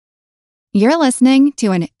You're listening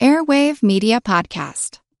to an Airwave Media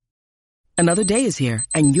Podcast. Another day is here,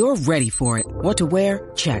 and you're ready for it. What to wear?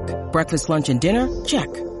 Check. Breakfast, lunch, and dinner? Check.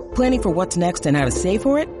 Planning for what's next and how to save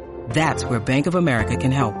for it? That's where Bank of America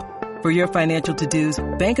can help. For your financial to-dos,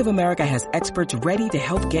 Bank of America has experts ready to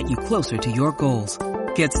help get you closer to your goals.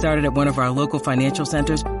 Get started at one of our local financial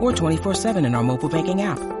centers or 24/7 in our mobile banking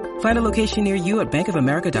app. Find a location near you at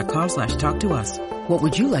bankofamerica.com/talktous. What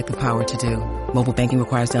would you like the power to do? Mobile banking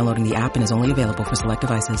requires downloading the app and is only available for select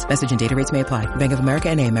devices. Message and data rates may apply. Bank of America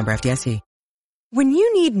N.A., member FDIC. When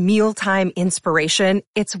you need mealtime inspiration,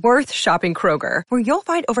 it's worth shopping Kroger, where you'll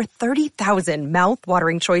find over 30,000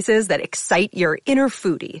 mouth-watering choices that excite your inner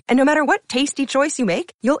foodie. And no matter what tasty choice you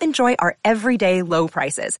make, you'll enjoy our everyday low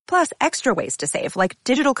prices, plus extra ways to save, like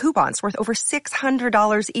digital coupons worth over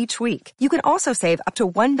 $600 each week. You can also save up to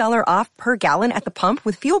 $1 off per gallon at the pump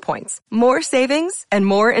with fuel points. More savings and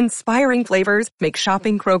more inspiring flavors make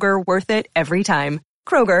shopping Kroger worth it every time.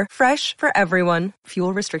 Kroger, fresh for everyone.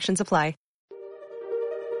 Fuel restrictions apply.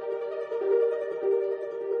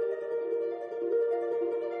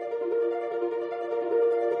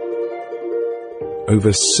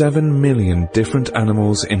 Over 7 million different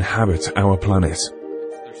animals inhabit our planet.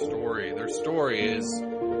 Their story is,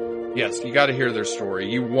 yes, you got to hear their story.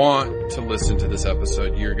 You want to listen to this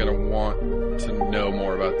episode. You're going to want to know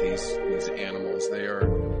more about these animals. They are.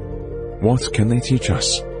 What can they teach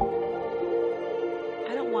us? I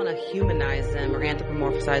don't want to humanize them or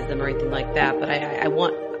anthropomorphize them or anything like that, but I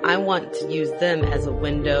want to use them as a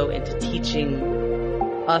window into teaching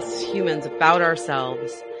us humans about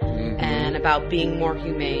ourselves and about being more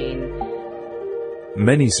humane.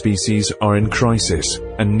 Many species are in crisis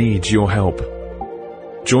and need your help.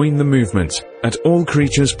 Join the movement at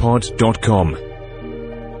allcreaturespod.com.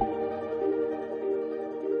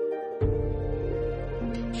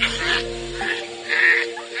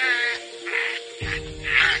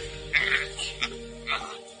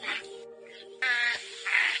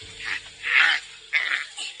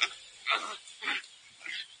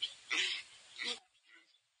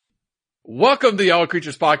 Welcome to the All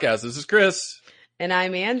Creatures Podcast. This is Chris. And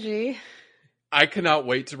I'm Angie. I cannot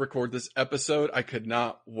wait to record this episode.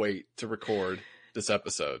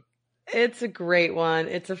 It's a great one.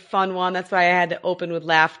 It's a fun one. That's why I had to open with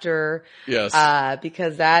laughter. Yes.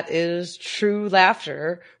 Because that is true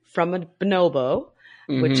laughter from a bonobo,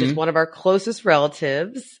 which is one of our closest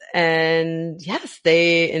relatives. And yes,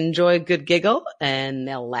 they enjoy a good giggle and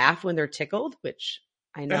they'll laugh when they're tickled, which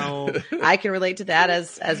I know I can relate to that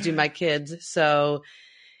as do my kids. So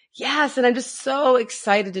yes. And I'm just so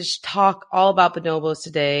excited to talk all about bonobos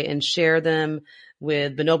today and share them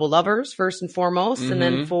with bonobo lovers first and foremost. And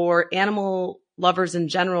then for animal lovers in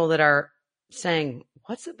general that are saying,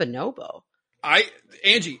 what's a bonobo?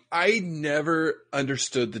 Angie, I never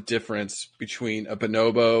understood the difference between a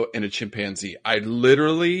bonobo and a chimpanzee. I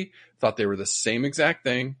literally thought they were the same exact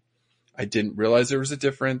thing. I didn't realize there was a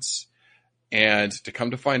difference. And to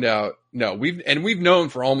come to find out, no, we've known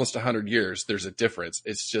for almost 100 years there's a difference.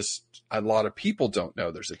 It's just a lot of people don't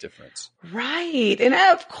know there's a difference. Right. And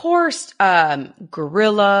of course,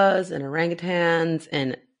 gorillas and orangutans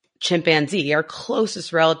and chimpanzee, our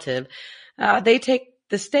closest relative, they take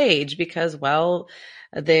the stage because, well,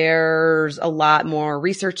 there's a lot more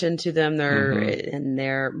research into them.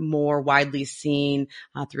 They're more widely seen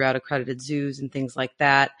throughout accredited zoos and things like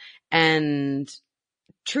that. And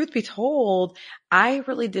truth be told, I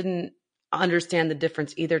really didn't understand the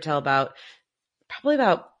difference either till probably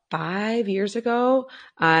about 5 years ago.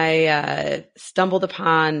 I stumbled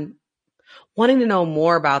upon wanting to know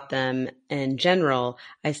more about them in general.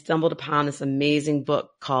 I stumbled upon this amazing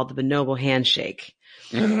book called The Bonobo Handshake.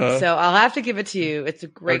 So I'll have to give it to you. It's a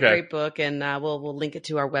great book, and we'll link it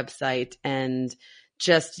to our website. And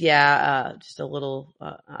just a little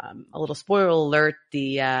spoiler alert: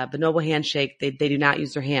 the bonobo handshake. They do not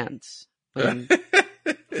use their hands when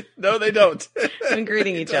no, they don't. when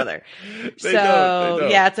greeting each other. They don't.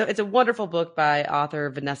 Yeah, it's a wonderful book by author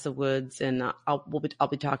Vanessa Woods, and I'll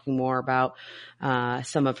be talking more about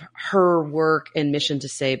some of her work and mission to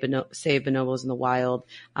save bonobos in the wild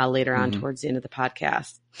later on towards the end of the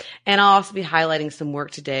podcast. And I'll also be highlighting some work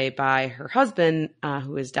today by her husband,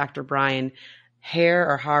 who is Dr. Brian Hare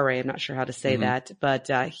or Hare. I'm not sure how to say that, but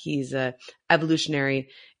he's a evolutionary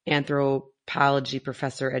anthropology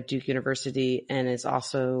professor at Duke University and is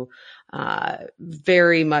also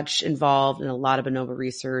very much involved in a lot of bonobo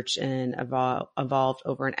research and evolved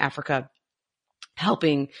over in Africa,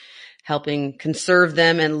 helping conserve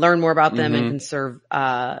them and learn more about them and conserve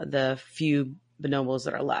the few bonobos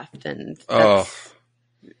that are left. And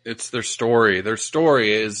it's their story. Their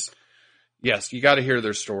story is, Yes, you got to hear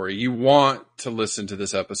their story. You want to listen to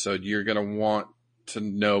this episode. You're going to want to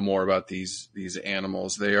know more about these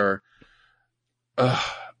animals. They are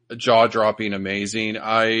jaw-dropping amazing.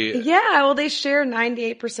 Well, they share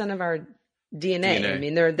 98% of our DNA. I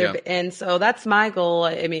mean, they're and so that's my goal.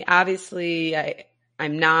 I mean, obviously,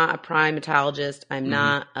 I'm not a primatologist. I'm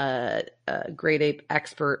not a great ape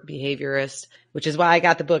expert behaviorist, which is why I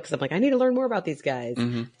got the book. Cause I'm like, I need to learn more about these guys.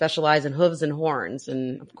 Specialize in hooves and horns.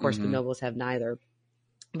 And of course, bonobos have neither.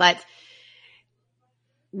 But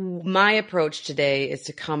my approach today is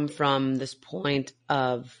to come from this point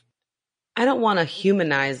of, I don't want to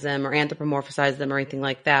humanize them or anthropomorphize them or anything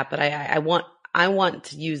like that, but I want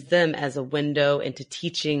to use them as a window into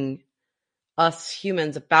teaching us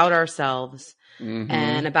humans about ourselves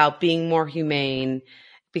and about being more humane,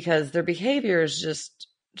 because their behavior is just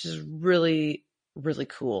really, really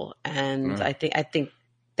cool. And I think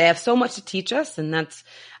they have so much to teach us. And that's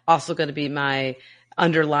also going to be my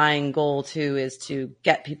underlying goal too, is to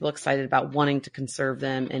get people excited about wanting to conserve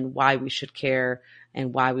them and why we should care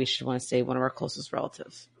and why we should want to save one of our closest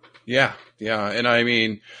relatives. Yeah. And I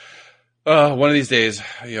mean, one of these days,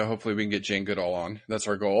 hopefully we can get Jane Goodall on. That's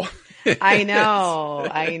our goal. I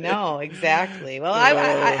know, exactly. Well,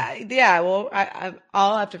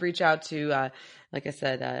 I'll have to reach out to, like I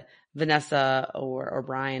said, Vanessa or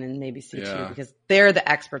Brian and maybe see too, because they're the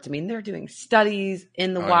experts. I mean, they're doing studies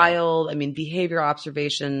in the wild. I mean, behavioral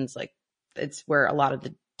observations, like it's where a lot of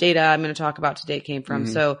the data I'm going to talk about today came from.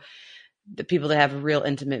 So the people that have a real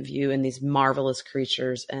intimate view in these marvelous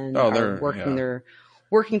creatures and are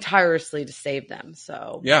working tirelessly to save them.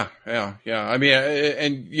 So yeah. I mean,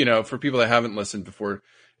 and for people that haven't listened before,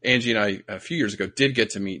 Angie and I a few years ago did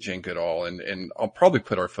get to meet Jane Goodall, and I'll probably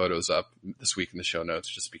put our photos up this week in the show notes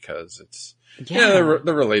just because it's they're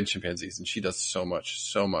related chimpanzees, and she does so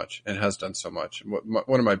much, and has done so much.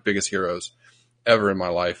 One of my biggest heroes ever in my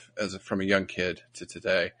life, from a young kid to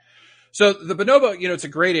today. So the bonobo, it's a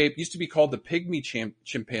great ape. Used to be called the pygmy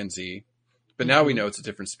chimpanzee, but now we know it's a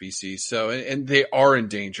different species. So, and they are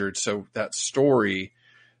endangered. So that story,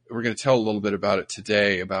 we're going to tell a little bit about it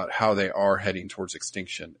today, about how they are heading towards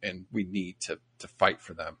extinction, and we need to fight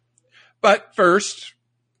for them. But first,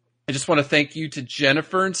 I just want to thank you to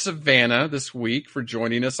Jennifer and Savannah this week for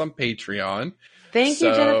joining us on Patreon. Thank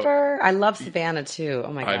you, Jennifer. I love Savannah too.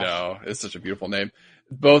 Oh my gosh. I know. It's such a beautiful name.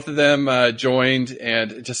 Both of them joined,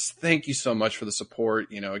 and just thank you so much for the support.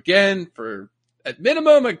 Again, for at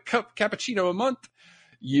minimum a cup cappuccino a month,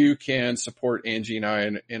 you can support Angie and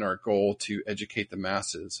I in our goal to educate the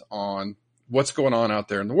masses on what's going on out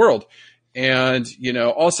there in the world. And,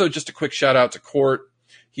 also just a quick shout out to Court.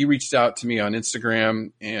 He reached out to me on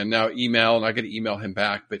Instagram and now email, and I got to email him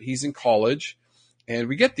back, but he's in college and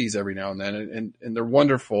we get these every now and then, and they're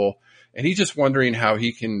wonderful. And he's just wondering how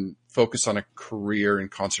he can focus on a career in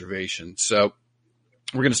conservation. So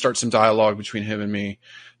we're going to start some dialogue between him and me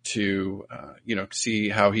to, see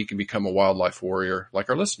how he can become a wildlife warrior like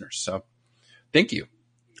our listeners. So thank you.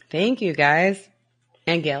 Thank you, guys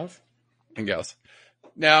and gals.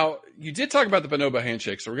 Now, you did talk about the bonobo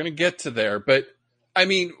handshake, so we're going to get to there. But, I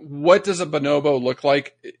mean, what does a bonobo look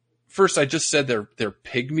like? First, I just said they're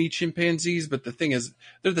pygmy chimpanzees, but the thing is,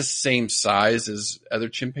 they're the same size as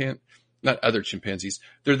not other chimpanzees.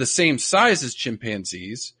 They're the same size as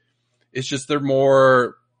chimpanzees. It's just they're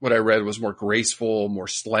more, what I read was more graceful, more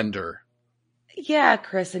slender. Yeah,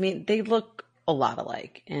 Chris. I mean, they look a lot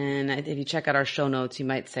alike. And if you check out our show notes, you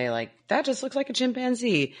might say like, that just looks like a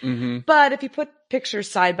chimpanzee. But if you put pictures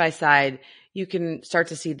side by side, you can start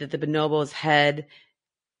to see that the bonobo's head,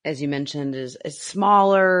 as you mentioned, is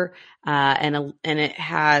smaller, and it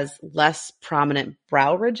has less prominent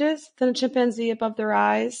brow ridges than a chimpanzee above their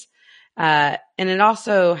eyes. And it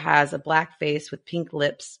also has a black face with pink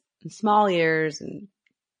lips and small ears and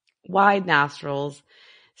wide nostrils.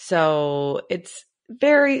 So it's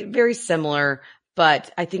very, very similar,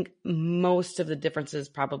 but I think most of the differences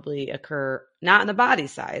probably occur not in the body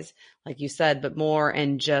size, like you said, but more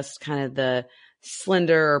in just kind of the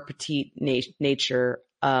slender or petite nature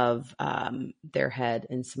of their head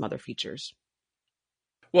and some other features.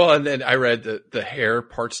 Well, and then I read that the hair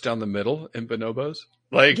parts down the middle in bonobos.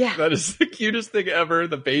 That is the cutest thing ever.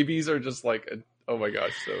 The babies are just like, oh my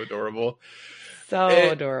gosh, so adorable.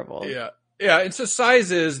 Adorable. Yeah. And so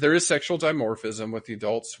sizes, there is sexual dimorphism with the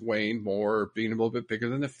adults weighing more, being a little bit bigger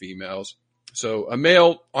than the females. So a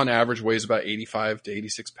male on average weighs about 85 to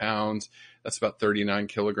 86 pounds. That's about 39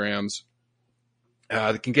 kilograms.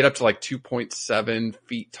 They can get up to like 2.7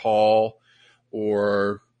 feet tall,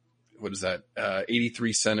 or what is that?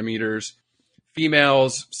 83 centimeters.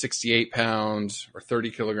 Females, 68 pounds or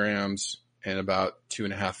 30 kilograms and about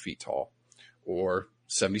 2.5 feet tall. or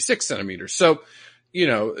 76 centimeters. So,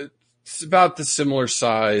 it's about the similar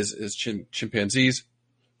size as chimpanzees.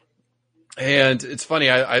 And it's funny.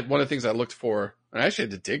 One of the things I looked for, and I actually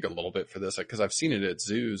had to dig a little bit for this because I've seen it at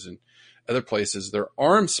zoos and other places, their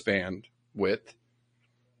arm span width.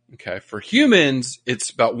 Okay. For humans, it's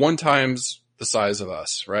about 1 times the size of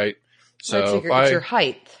us, right? So it's your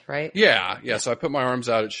height, right? Yeah. So I put my arms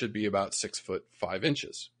out. It should be about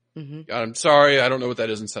 6'5". I'm sorry. I don't know what that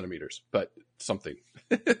is in centimeters, but something.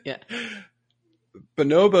 Yeah.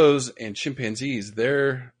 Bonobos and chimpanzees,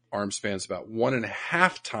 their arm span is about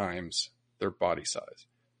 1.5 times their body size.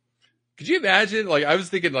 Could you imagine? Like, I was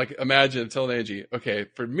thinking, imagine telling Angie, okay,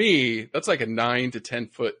 for me, that's like a 9 to 10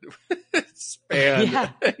 foot span. Yeah.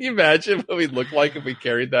 Can you imagine what we'd look like if we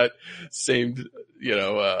carried that same,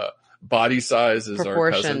 body size as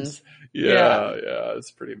our cousins? Yeah.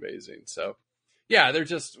 It's pretty amazing. So, yeah, they're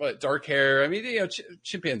just dark hair. I mean,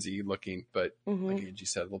 chimpanzee looking, but like Angie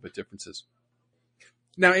said, a little bit differences.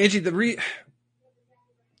 Now, Angie, the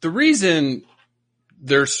reason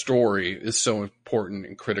their story is so important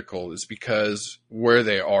and critical is because where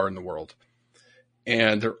they are in the world.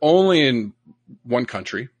 And they're only in one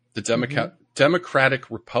country, the Democratic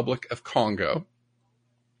Republic of Congo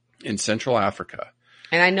in Central Africa.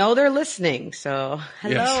 And I know they're listening, so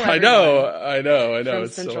hello. Yes, everyone. I know. From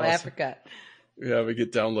It's Central so awesome. Africa. Yeah, we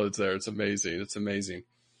get downloads there. It's amazing.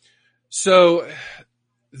 So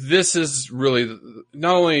this is really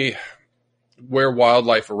not only where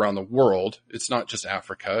wildlife around the world. It's not just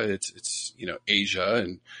Africa. It's Asia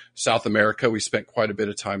and South America. We spent quite a bit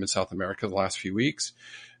of time in South America the last few weeks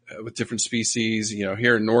with different species.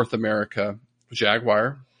 Here in North America,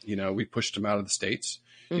 jaguar. We pushed them out of the States,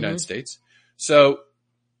 United States. So,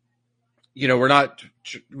 we're not.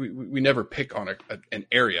 We never pick on an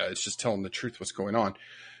area. It's just telling the truth what's going on.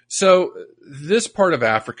 So this part of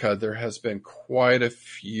Africa, there has been quite a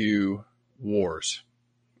few wars.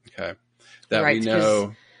 Okay. That we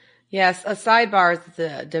know. Yes, a sidebar is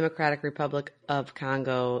the Democratic Republic of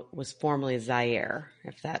Congo was formerly Zaire,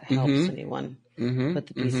 if that helps anyone put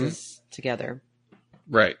the pieces together.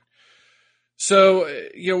 Right. So,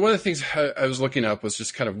 one of the things I was looking up was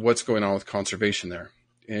just kind of what's going on with conservation there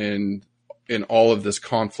in all of this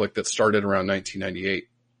conflict that started around 1998.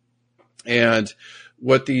 And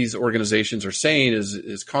what these organizations are saying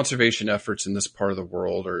is conservation efforts in this part of the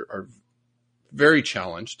world are very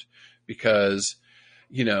challenged. Because,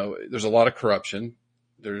 there's a lot of corruption.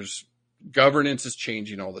 There's governance is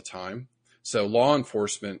changing all the time. So law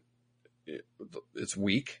enforcement, it's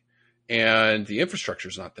weak and the infrastructure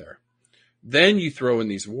is not there. Then you throw in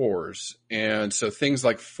these wars. And so things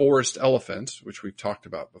like forest elephants, which we've talked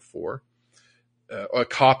about before, a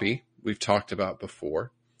copy we've talked about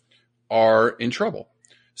before, are in trouble.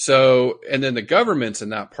 So, and then the governments in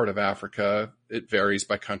that part of Africa, it varies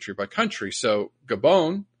by country. So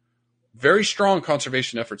Gabon, very strong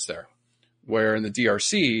conservation efforts there, where in the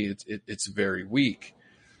DRC, it's very weak.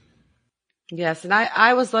 Yes, and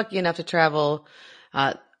I was lucky enough to travel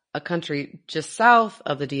a country just south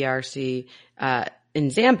of the DRC in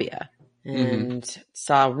Zambia and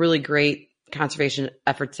saw really great conservation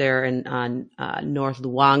efforts there on North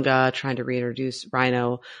Luanga, trying to reintroduce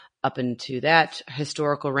rhino up into that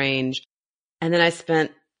historical range. And then I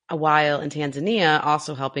spent a while in Tanzania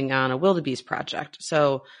also helping on a wildebeest project.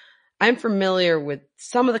 So I'm familiar with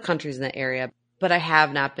some of the countries in that area, but I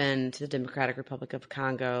have not been to the Democratic Republic of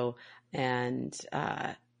Congo. And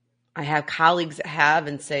I have colleagues that have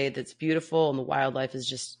and say that it's beautiful and the wildlife is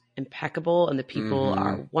just impeccable and the people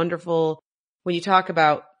are wonderful. When you talk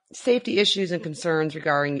about safety issues and concerns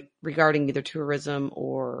regarding either tourism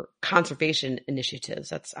or conservation initiatives,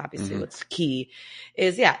 that's obviously what's key,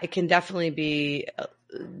 is it can definitely be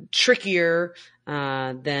trickier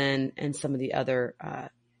than in some of the other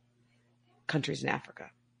countries in Africa.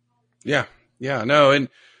 Yeah, no, and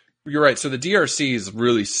you're right. So the DRC is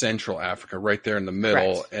really Central Africa, right there in the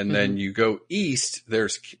middle. Correct. And then you go east,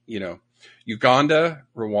 there's, Uganda,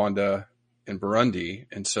 Rwanda, and Burundi.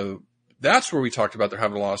 And so that's where we talked about they're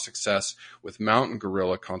having a lot of success with mountain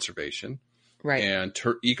gorilla conservation and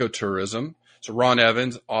ecotourism. So Ron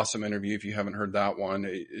Evans, awesome interview. If you haven't heard that one,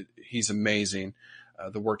 he's amazing.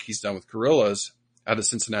 The work he's done with gorillas out of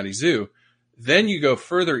Cincinnati Zoo. Then you go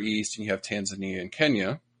further east and you have Tanzania and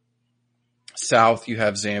Kenya. South, you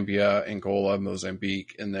have Zambia, Angola,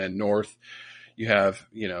 Mozambique, and then north, you have,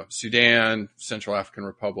 Sudan, Central African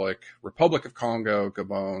Republic, Republic of Congo,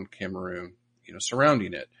 Gabon, Cameroon,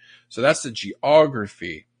 surrounding it. So that's the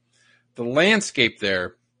geography. The landscape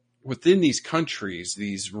there within these countries,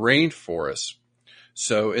 these rainforests.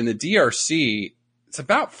 So in the DRC, it's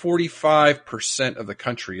about 45% of the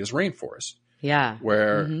country is rainforest. Yeah.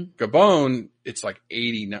 Where Gabon, it's like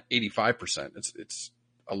 85%. It's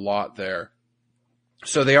a lot there.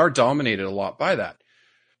 So they are dominated a lot by that.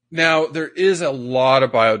 Now, there is a lot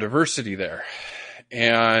of biodiversity there.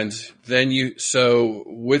 And then so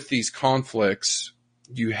with these conflicts,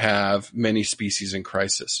 you have many species in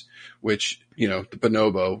crisis, which, the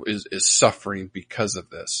bonobo is suffering because of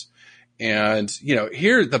this. And,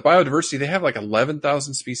 here, the biodiversity, they have like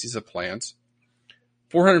 11,000 species of plants,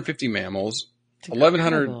 450 mammals,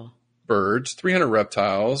 1,100 birds, 300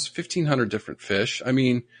 reptiles, 1,500 different fish. I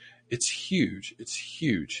mean, it's huge. It's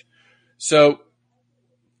huge. So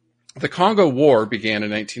the Congo War began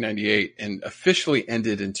in 1998 and officially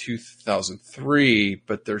ended in 2003,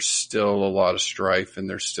 but there's still a lot of strife and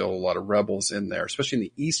there's still a lot of rebels in there, especially in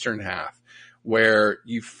the eastern half where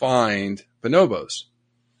you find bonobos.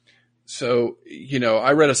 So,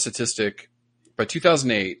 I read a statistic by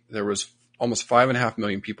 2008, there was almost 5.5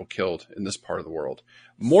 million people killed in this part of the world.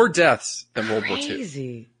 More deaths than World War II.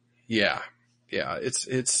 Crazy. Yeah. Yeah.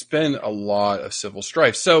 It's been a lot of civil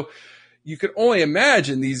strife. So you could only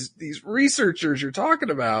imagine these researchers you're talking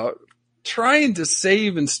about trying to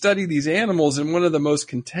save and study these animals in one of the most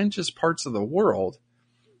contentious parts of the world.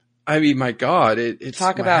 I mean, my God, it's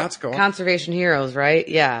talk about conservation heroes, right?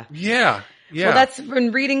 Yeah. Yeah. Yeah. Well, that's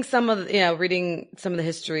been reading some of the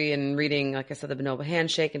history and reading, like I said, the Bonobo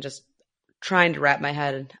handshake and just trying to wrap my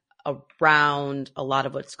head around a lot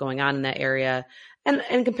of what's going on in that area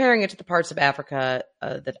and comparing it to the parts of Africa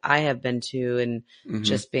that I have been to and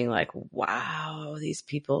just being like, wow, these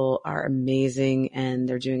people are amazing and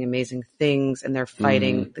they're doing amazing things and they're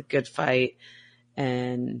fighting the good fight.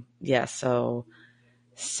 And yeah, so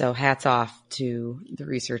hats off to the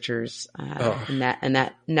researchers in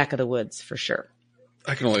that neck of the woods for sure.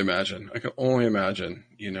 I can only imagine.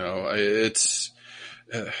 It's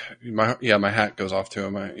my hat goes off to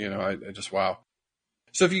him. I just, wow.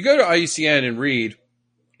 So if you go to IUCN and read,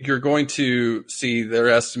 you're going to see their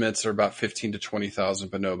estimates are about 15 to 20,000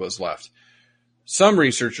 bonobos left. Some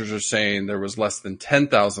researchers are saying there was less than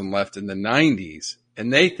 10,000 left in the 90s,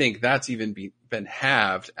 and they think that's even been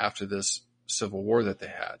halved after this civil war that they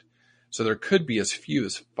had. So there could be as few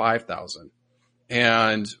as 5,000.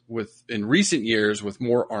 And in recent years, with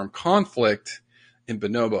more armed conflict in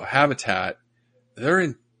bonobo habitat, they're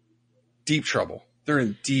in deep trouble. They're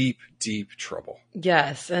in deep, deep trouble.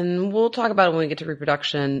 Yes. And we'll talk about it when we get to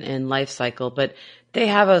reproduction and life cycle, but they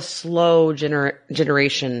have a slow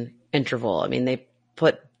generation interval. I mean, they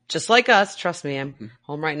put, just like us, trust me, I'm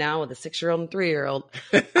home right now with a 6-year-old and 3-year-old.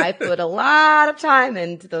 I put a lot of time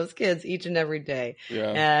into those kids each and every day.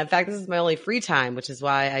 Yeah. In fact, this is my only free time, which is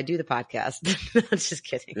why I do the podcast. Just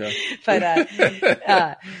kidding. Yeah.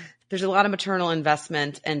 But there's a lot of maternal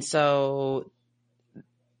investment. And so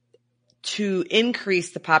to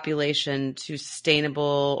increase the population to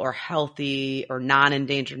sustainable or healthy or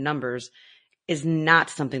non-endangered numbers is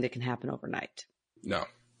not something that can happen overnight. No,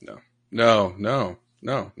 not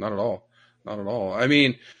at all. Not at all. I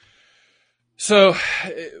mean, so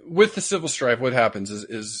with the civil strife, what happens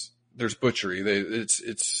is there's butchery.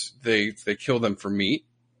 They kill them for meat.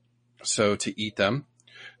 So to eat them,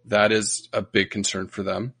 that is a big concern for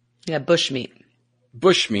them. Yeah.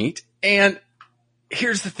 Bushmeat. And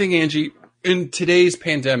here's the thing, Angie, in today's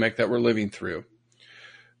pandemic that we're living through,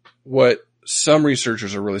 what some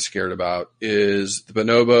researchers are really scared about is the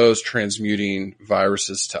bonobos transmuting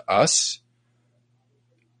viruses to us,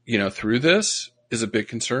 through this is a big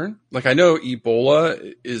concern. Like I know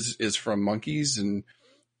Ebola is from monkeys and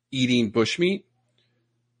eating bushmeat.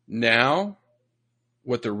 Now,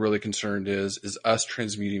 what they're really concerned is us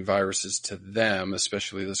transmuting viruses to them,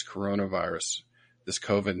 especially this coronavirus, this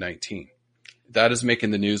COVID-19. That is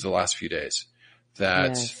making the news the last few days.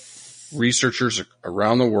 That researchers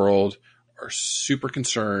around the world are super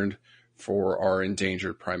concerned for our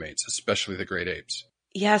endangered primates, especially the great apes.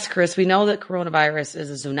 Yes, Chris, we know that coronavirus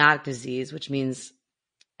is a zoonotic disease, which means,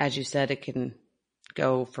 as you said, it can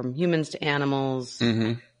go from humans to animals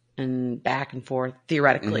and back and forth,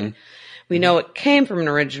 theoretically. We know it came from an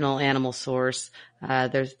original animal source.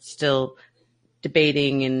 There's still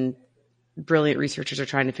debating and brilliant researchers are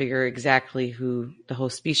trying to figure exactly who the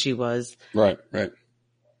host species was. Right.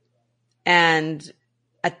 And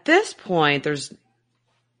at this point, there's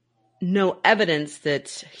no evidence that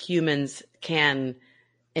humans can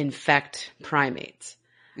infect primates.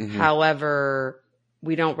 However,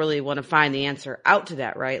 we don't really want to find the answer out to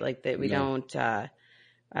that, right? Like that we don't,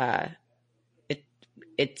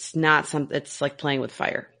 it's not something, it's like playing with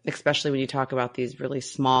fire, especially when you talk about these really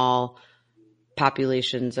small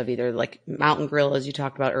populations of either like mountain gorillas you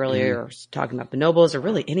talked about earlier, or talking about bonobos, or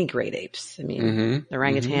really any great apes. I mean, the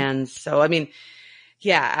orangutans. So, I mean,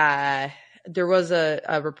 there was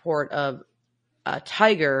a report of a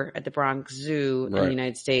tiger at the Bronx Zoo in the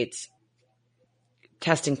United States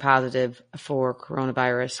testing positive for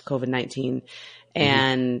coronavirus, COVID-19,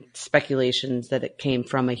 and speculations that it came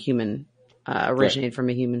from a human, originated from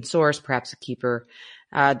a human source, perhaps a keeper.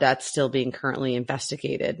 That's still being currently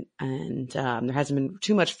investigated, and there hasn't been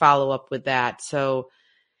too much follow up with that. So,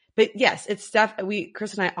 but yes, it's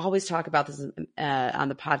Chris and I always talk about this on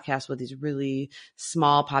the podcast with these really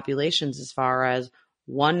small populations, as far as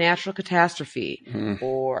one natural catastrophe,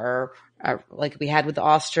 or like we had with the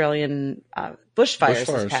Australian bushfires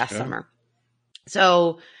this past summer.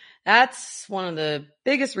 So that's one of the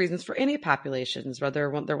biggest reasons for any populations,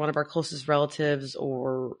 whether they're one of our closest relatives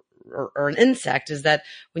or an insect, is that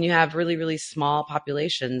when you have really, really small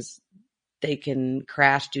populations, they can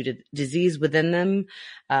crash due to disease within them,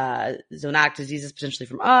 zoonotic diseases potentially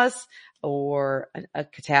from us, or a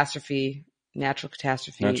catastrophe, natural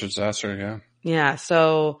disaster. Yeah. Yeah.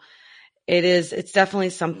 So it's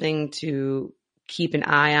definitely something to keep an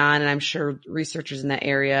eye on. And I'm sure researchers in that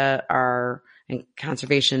area and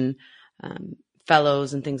conservation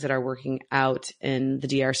fellows and things that are working out in the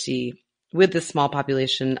DRC with the small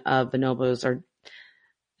population of bonobos are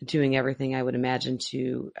doing everything, I would imagine,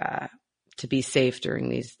 to be safe during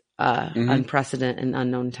these unprecedented and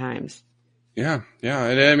unknown times. Yeah. Yeah.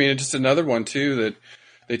 And I mean, just another one too that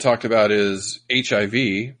they talked about is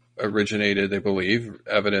HIV originated, they believe,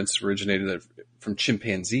 evidence originated from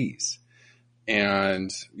chimpanzees.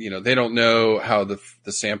 And, they don't know how the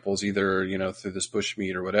samples either, through this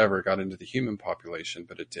bushmeat or whatever got into the human population,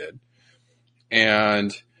 but it did.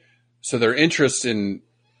 And so their interest in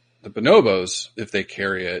the bonobos, if they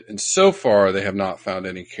carry it, and so far they have not found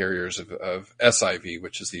any carriers of SIV,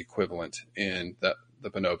 which is the equivalent in the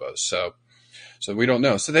bonobos. So we don't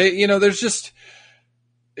know. So they,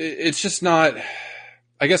 it's just not,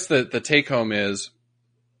 I guess the take home is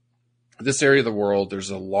this area of the world,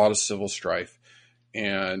 there's a lot of civil strife.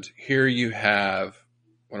 And here you have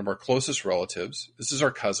one of our closest relatives. This is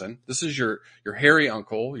our cousin. This is your hairy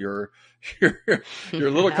uncle, your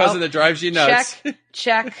little cousin that drives you nuts.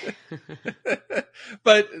 Check.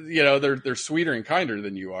 But, they're sweeter and kinder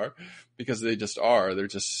than you are, because they just are. They're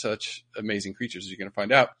just such amazing creatures, as you're going to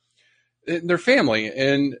find out. They're family,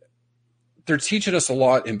 and they're teaching us a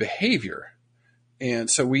lot in behavior. And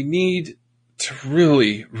so we need to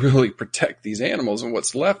really, really protect these animals and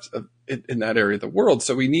what's left in that area of the world.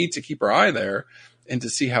 So we need to keep our eye there and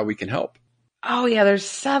to see how we can help. Oh yeah, there's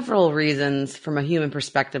several reasons from a human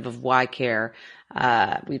perspective of why care.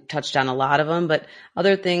 We've touched on a lot of them, but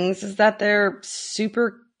other things is that they're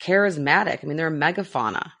super charismatic. I mean, they're a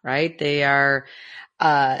megafauna, right? They are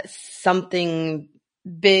something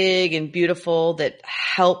big and beautiful that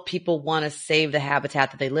help people want to save the habitat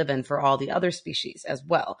that they live in for all the other species as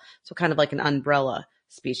well. So kind of like an umbrella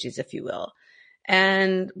species, if you will.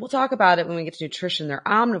 And we'll talk about it when we get to nutrition. They're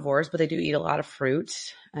omnivores, but they do eat a lot of fruit,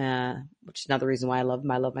 which is another reason why I love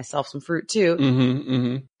myself some fruit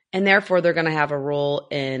too. And therefore they're going to have a role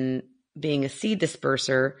in being a seed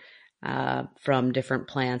disperser from different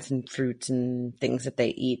plants and fruits and things that they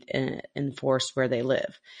eat in the forest where they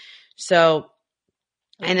live. So,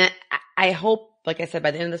 and I hope, like I said,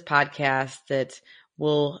 by the end of this podcast that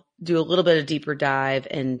we'll do a little bit of deeper dive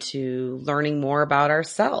into learning more about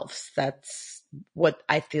ourselves. That's what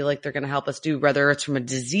I feel like they're going to help us do, whether it's from a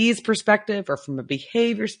disease perspective or from a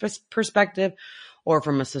behavior perspective or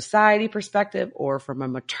from a society perspective or from a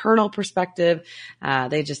maternal perspective.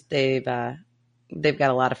 They've got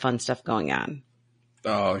a lot of fun stuff going on.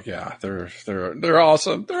 Oh yeah, they're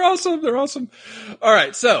awesome. They're awesome. All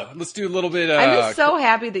right, so let's do a little bit. I'm just so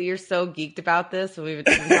happy that you're so geeked about this. We've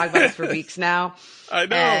been talking about this for weeks now. I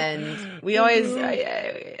know. And we always,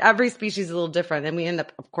 every species is a little different, and we end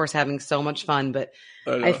up, of course, having so much fun. But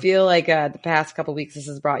I feel like the past couple of weeks, this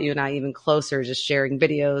has brought you and I even closer, just sharing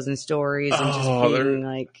videos and stories, and just being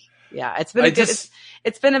like, yeah, it's been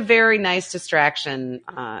it's been a very nice distraction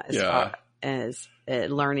as far as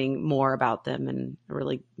learning more about them and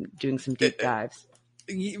really doing some deep dives.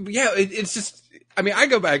 It's just, I mean, I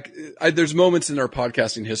go back, there's moments in our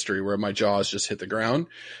podcasting history where my jaws just hit the ground.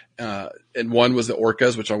 And one was the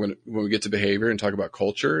orcas, which when we get to behavior and talk about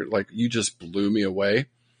culture, like you just blew me away.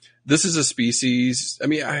 This is a species, I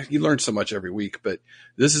mean, you learn so much every week, but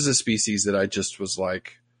this is a species that I just was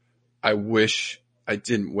like, I wish I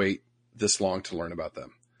didn't wait this long to learn about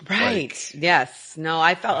them. Right. Yes. No,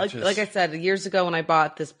 I felt like I said, years ago when I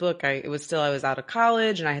bought this book, I was out of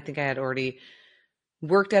college, and I think I had already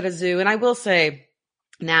worked at a zoo. And I will say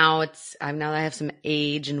now now that I have some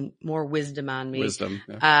age and more wisdom on me.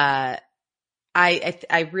 Yeah.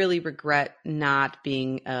 I really regret not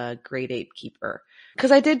being a great ape keeper,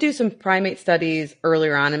 because I did do some primate studies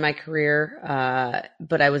earlier on in my career,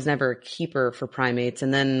 but I was never a keeper for primates.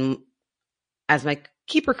 And then as my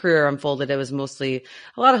keeper career unfolded, it was mostly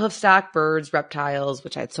a lot of hoofstock, birds, reptiles,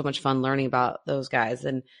 which I had so much fun learning about those guys,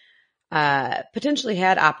 and potentially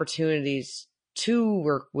had opportunities to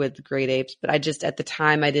work with great apes. But I just, at the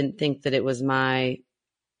time, I didn't think that it was my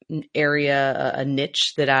area, a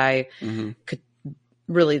niche that I could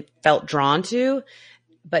really felt drawn to.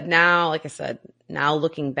 But now, like I said, now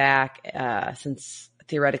looking back, since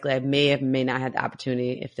theoretically I may not have the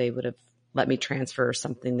opportunity if they would have let me transfer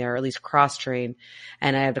something there, or at least cross train.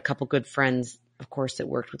 And I have a couple good friends, of course, that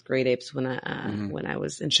worked with great apes when I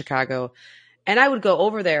was in Chicago, and I would go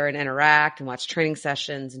over there and interact and watch training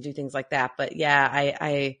sessions and do things like that. But yeah,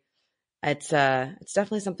 it's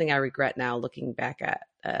definitely something I regret now looking back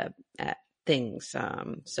at things.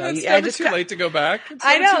 So it's never too late to go back.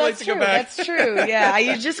 I know, that's true. That's true. Yeah.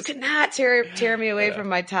 You just could not tear me away from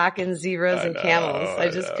my talking zebras and camels. I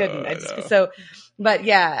just couldn't. But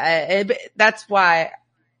yeah, that's why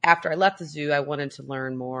after I left the zoo, I wanted to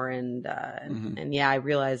learn more. And yeah, I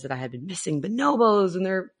realized that I had been missing bonobos, and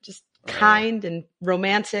they're just kind and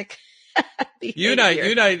romantic. You and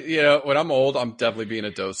I, when I'm old, I'm definitely being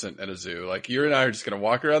a docent at a zoo. Like, you and I are just going to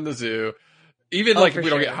walk around the zoo. Even if we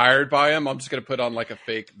don't get hired by them, I'm just going to put on like a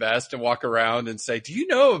fake vest and walk around and say, "Do you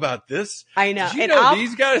know about this? I know. Did you know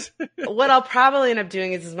these guys?" What I'll probably end up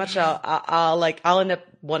doing is, as much I'll end up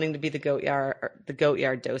wanting to be the goat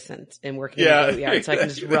yard docent and working in the goat yard, so I can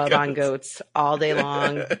just rub on goats all day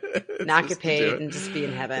long, not get paid, and just be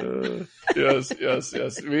in heaven. Yes.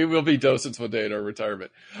 We will be docents one day in our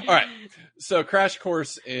retirement. All right. So, crash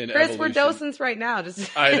course in Chris, evolution. we're docents right now. Just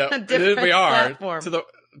I know. We are platform.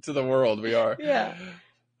 to the world. We are. Yeah.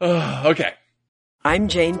 Okay. I'm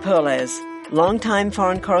Jane Perlez, longtime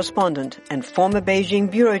foreign correspondent and former Beijing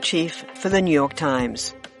bureau chief for the New York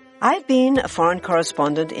Times. I've been a foreign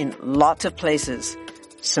correspondent in lots of places: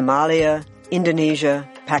 Somalia, Indonesia,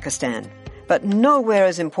 Pakistan, but nowhere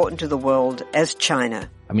as important to the world as China.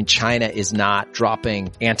 I mean, China is not dropping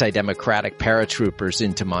anti-democratic paratroopers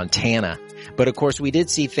into Montana. But of course, we did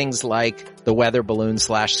see things like the weather balloon /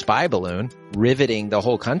 spy balloon riveting the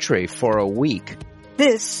whole country for a week.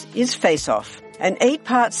 This is Face Off, an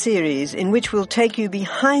 8-part series in which we'll take you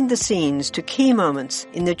behind the scenes to key moments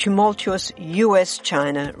in the tumultuous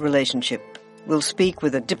U.S.-China relationship. We'll speak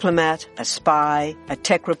with a diplomat, a spy, a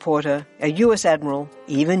tech reporter, a U.S. admiral,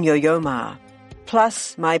 even Yo-Yo Ma.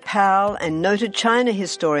 Plus, my pal and noted China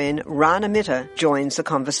historian Rana Mitter joins the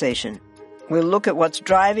conversation. We'll look at what's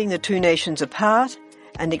driving the two nations apart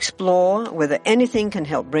and explore whether anything can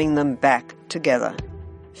help bring them back together.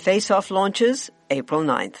 Face Off launches April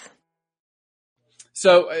 9th.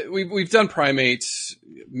 So we've done primates,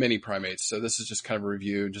 many primates. So this is just kind of a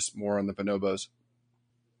review, just more on the bonobos.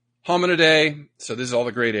 Hominidae. So this is all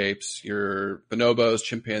the great apes: your bonobos,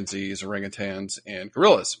 chimpanzees, orangutans, and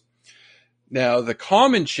gorillas. Now, the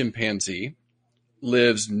common chimpanzee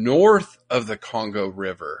lives north of the Congo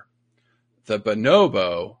River. The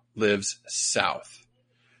bonobo lives south.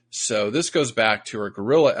 So this goes back to our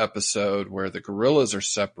gorilla episode where the gorillas are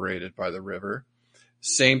separated by the river.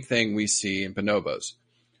 Same thing we see in bonobos.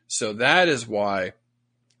 So that is why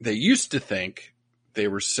they used to think they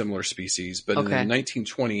were similar species, but in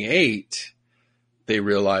 1928, they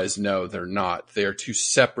realized, no, they're not. They are two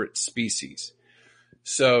separate species.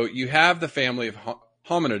 So you have the family of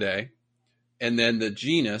Hominidae, and then the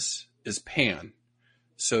genus is Pan.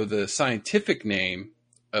 So the scientific name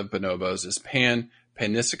of bonobos is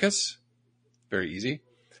Paniscus. Very easy.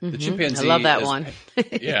 The chimpanzee. I love that one.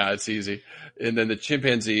 Yeah, it's easy. And then the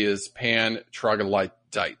chimpanzee is Pan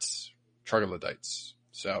troglodytes.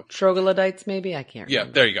 So troglodytes, maybe? I can't remember.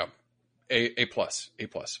 Yeah, there you go. A plus.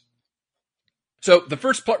 So the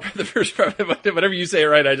first part, whatever you say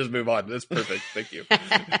right, I just move on. That's perfect. Thank you.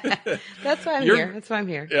 That's why I'm here. That's why I'm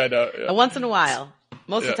here. Yeah, I know. Yeah. Once in a while.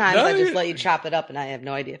 Most of the times I just let you chop it up and I have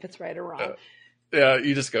no idea if it's right or wrong. Yeah,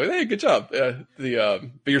 you just go, hey, good job. Yeah,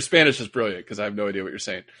 but your Spanish is brilliant because I have no idea what you're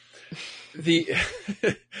saying. The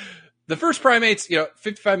first primates,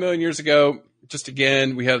 55 million years ago, just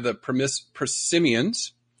again, we have the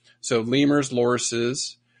prosimians. So lemurs,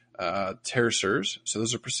 lorises, pterosaurs. So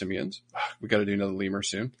those are prosimians. We got to do another lemur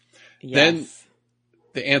soon. Yes. Then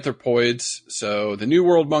the anthropoids. So the New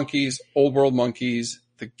World monkeys, Old World monkeys,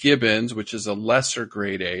 the gibbons, which is a lesser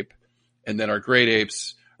great ape. And then our great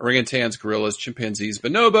apes, orangutans, gorillas, chimpanzees,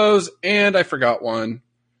 bonobos, and I forgot one,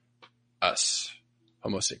 us.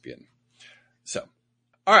 Homo sapien. So,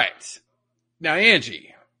 all right. Now,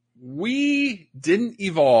 Angie, we didn't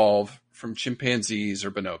evolve from chimpanzees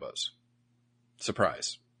or bonobos.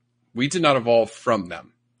 Surprise. We did not evolve from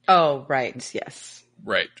them. Oh, right. Yes.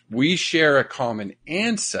 Right. We share a common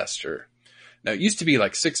ancestor. Now, it used to be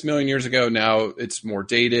like 6 million years ago. Now it's more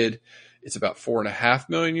dated. It's about 4.5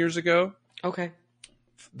 million years ago. Okay.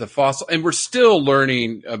 The fossil, and we're still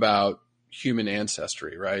learning about human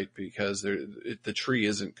ancestry, right? Because the tree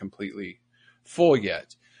isn't completely full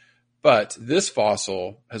yet. But this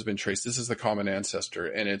fossil has been traced. This is the common ancestor,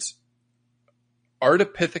 and it's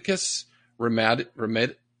Ardipithecus ramidus.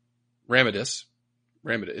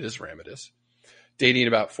 It is ramidus, dating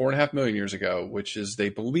about 4.5 million years ago, which is, they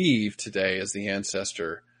believe today, as the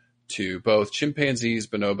ancestor to both chimpanzees,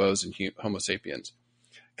 bonobos, and Homo sapiens.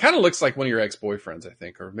 Kind of looks like one of your ex-boyfriends, I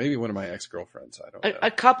think, or maybe one of my ex-girlfriends. I don't know. A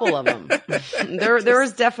couple of them. there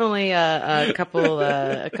was definitely a couple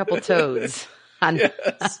toads on,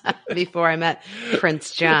 yes. Before I met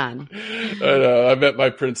Prince John. I know. I met my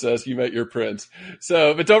princess. You met your prince.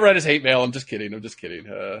 So, but don't write us hate mail. I'm just kidding.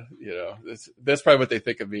 That's probably what they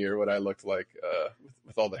think of me or what I looked like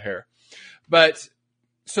with all the hair. But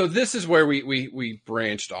so this is where we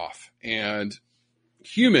branched off, and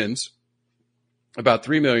humans, about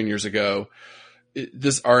 3 million years ago,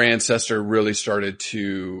 our ancestor really started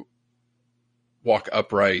to walk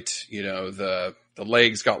upright. The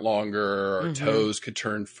legs got longer, our toes could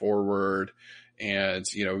turn forward, and,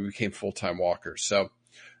 we became full-time walkers. So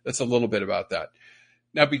that's a little bit about that.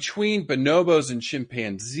 Now, between bonobos and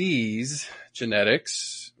chimpanzees,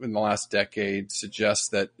 genetics in the last decade suggests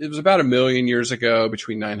that it was about 1 million years ago,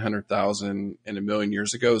 between 900,000 and 1 million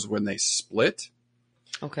years ago is when they split.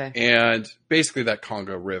 Okay. And basically that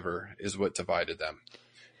Congo River is what divided them.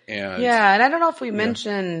 And I don't know if we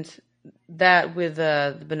mentioned that with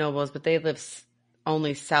the bonobos, but they live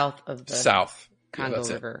only south of the Congo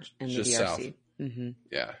River in the DRC. South. Mm-hmm.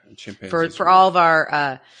 Yeah. And chimpanzees for all of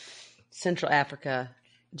our Central Africa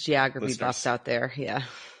geography buffs out there. Yeah.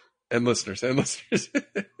 And listeners.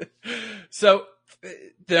 So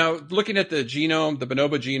now looking at the genome, the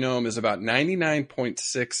bonobo genome is about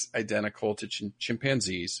 99.6 identical to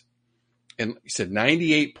chimpanzees. And you said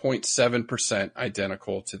 98.7%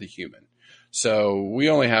 identical to the human. So we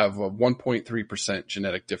only have a 1.3%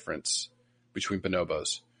 genetic difference between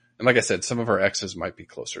bonobos. And like I said, some of our exes might be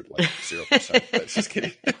closer to like 0%. But just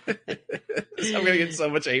kidding. I'm going to get so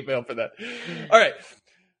much hate mail for that. All right.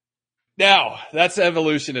 Now, that's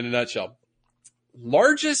evolution in a nutshell.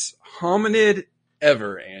 Largest hominid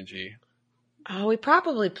ever, Angie. Oh, we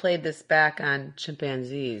probably played this back on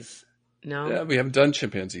chimpanzees. No? Yeah, we haven't done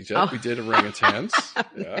chimpanzees yet. Oh. We did orangutans.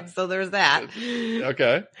 Yeah. So there's that.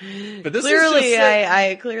 Okay. But this clearly, is just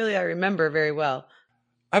I remember very well.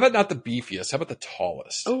 How about not the beefiest? How about the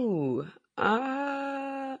tallest? Ooh,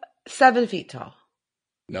 7 feet tall.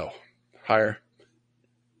 No. Higher.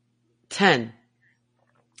 10.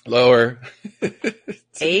 Lower.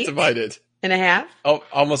 8? Divided. And a half? Oh,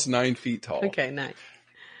 almost 9 feet tall. Okay, nice.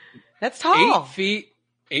 That's tall.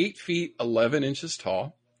 8 feet, 11 inches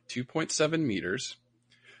tall, 2.7 meters.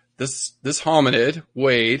 This hominid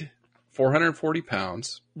weighed 440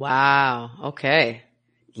 pounds. Wow. Okay.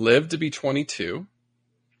 Lived to be 22.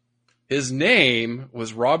 His name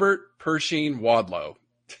was Robert Pershing Wadlow.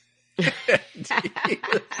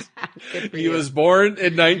 He was born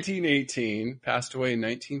in 1918, passed away in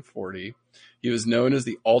 1940. He was known as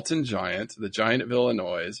the Alton Giant, the Giant of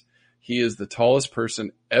Illinois. He is the tallest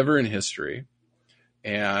person ever in history.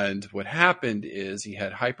 And what happened is he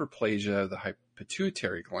had hyperplasia of the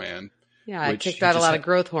pituitary gland. Yeah, it kicked out a lot of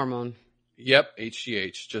growth hormone. Yep,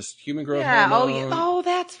 HGH, just human growth hormone. Oh,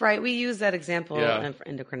 that's right. We use that example in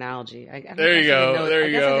endocrinology. There you go. I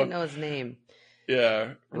didn't know his name.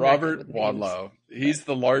 Yeah, Robert Wadlow. He's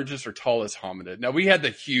the largest or tallest hominid. Now, we had the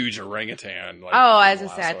huge orangutan. I was going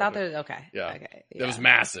to say, I thought there was, okay. Yeah. Okay. It was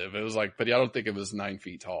massive. It was like, but I don't think it was 9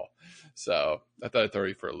 feet tall. So I thought I'd throw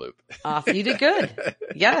you for a loop. You did good.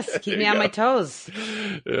 Yes. Keep me on my toes.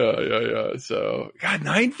 Yeah. So, God,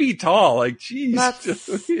 9 feet tall. Like, geez.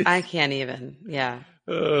 I can't even. Yeah.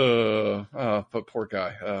 But poor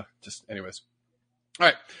guy. Anyways. All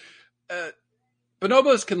right.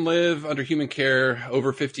 Bonobos can live under human care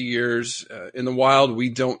over 50 years. In the wild, we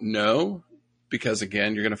don't know because,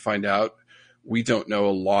 again, you're going to find out we don't know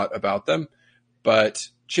a lot about them. But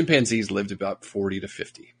chimpanzees lived about 40 to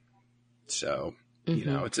 50. So,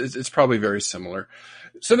 it's probably very similar.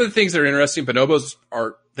 Some of the things that are interesting, bonobos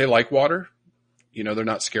they like water. They're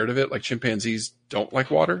not scared of it. Like chimpanzees don't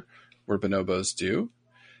like water, where bonobos do.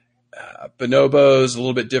 Bonobos, a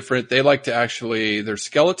little bit different. They like to actually, their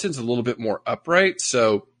skeleton's a little bit more upright.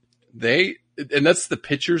 So and that's the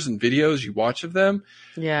pictures and videos you watch of them.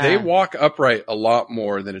 Yeah. They walk upright a lot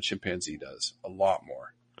more than a chimpanzee does. A lot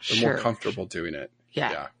more. They're more comfortable doing it.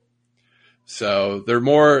 Yeah. So they're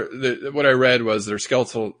what I read was their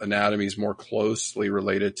skeletal anatomy is more closely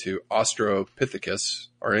related to Australopithecus,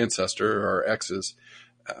 our ancestor, our exes,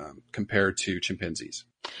 compared to chimpanzees.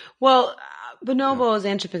 Well, bonobos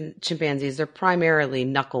and chimpanzees, they're primarily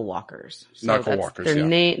knuckle walkers. So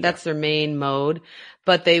that's their main mode,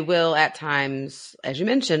 but they will at times, as you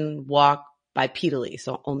mentioned, walk bipedally,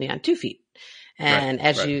 so only on 2 feet. And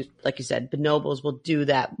like you said, bonobos will do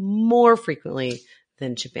that more frequently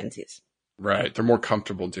than chimpanzees. Right. They're more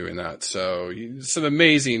comfortable doing that. So some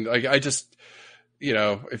amazing, like I just,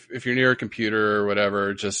 if you're near a computer or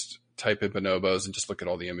whatever, just type in bonobos and just look at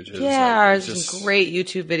all the images. Yeah, there's some great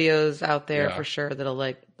YouTube videos out there for sure that'll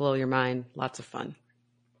like blow your mind. Lots of fun.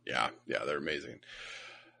 Yeah, they're amazing.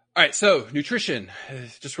 All right, so nutrition.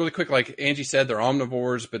 Just really quick, like Angie said, they're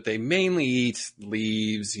omnivores, but they mainly eat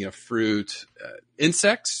leaves, fruit,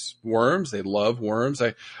 insects, worms. They love worms.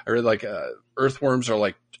 I read like earthworms are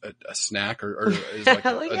like a snack or is like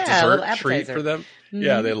a dessert treat for them. Mm-hmm.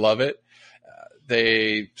 Yeah, they love it.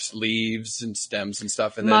 They leaves and stems and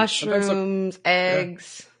stuff, and then mushrooms,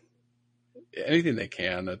 eggs, anything they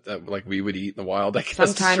can that like we would eat in the wild. I guess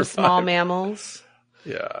sometimes small mammals,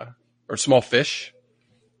 or small fish.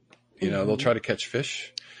 They'll try to catch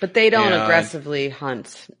fish, but they don't aggressively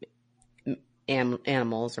hunt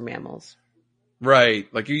animals or mammals.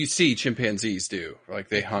 Right, like you see chimpanzees do. Like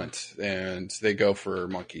they hunt and they go for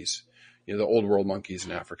monkeys. The old world monkeys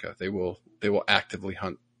in Africa. They will actively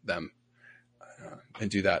hunt them. And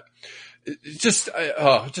do that.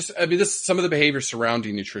 Some of the behaviors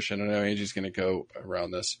surrounding nutrition. I know Angie's going to go around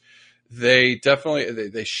this. They definitely,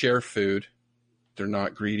 they share food. They're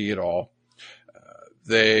not greedy at all.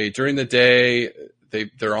 During the day,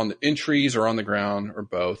 they're in trees or on the ground or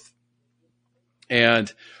both.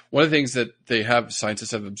 And one of the things that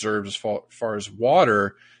scientists have observed as far as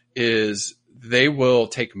water is they will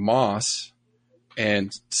take moss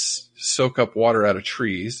and soak up water out of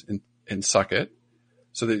trees and suck it.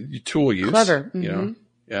 So that tool use, clever, mm-hmm.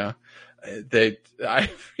 Yeah.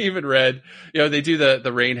 I've even read, they do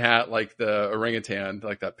the rain hat, like the orangutan,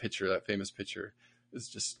 like that famous picture is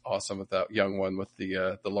just awesome with that young one with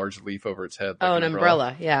the large leaf over its head. Like an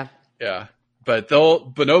umbrella. Yeah. Yeah. But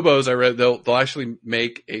bonobos, I read, they'll actually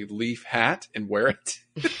make a leaf hat and wear it.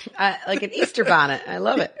 Like an Easter bonnet. I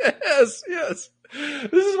love it. Yes.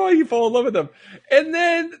 This is why you fall in love with them. And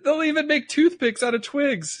then they'll even make toothpicks out of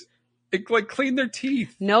twigs. Like clean their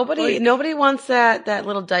teeth. Nobody wants that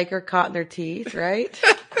little diker caught in their teeth, right?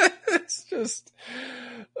 It's just,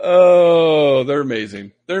 they're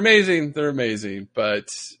amazing. They're amazing.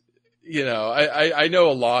 But, I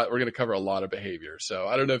know a lot. We're going to cover a lot of behavior. So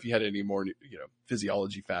I don't know if you had any more,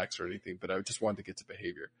 physiology facts or anything, but I just wanted to get to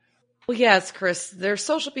behavior. Well, yes, Chris, their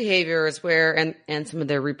social behaviors and some of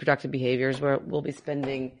their reproductive behaviors where we'll be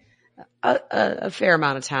spending a fair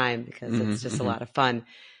amount of time because it's just a lot of fun.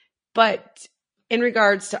 But in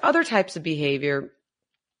regards to other types of behavior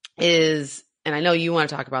and I know you want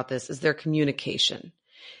to talk about this, is their communication.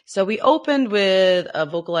 So we opened with a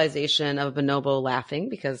vocalization of a bonobo laughing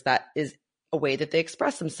because that is a way that they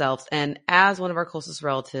express themselves. And as one of our closest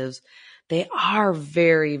relatives, they are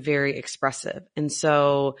very, very expressive. And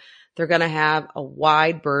so they're going to have a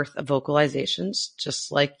wide berth of vocalizations, just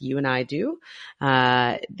like you and I do.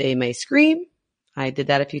 They may scream. I did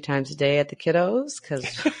that a few times a day at the kiddos because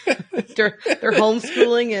their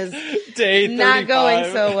homeschooling is not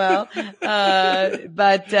going so well. And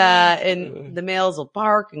the males will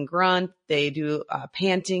bark and grunt. They do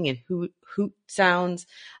panting and hoot sounds,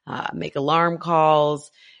 make alarm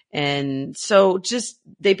calls. And so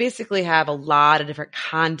they basically have a lot of different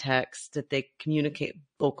contexts that they communicate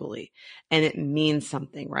vocally, and it means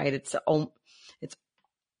something, right?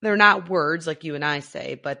 They're not words like you and I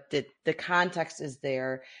say, but the context is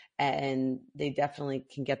there and they definitely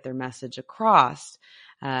can get their message across.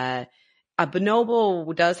 A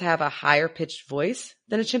bonobo does have a higher pitched voice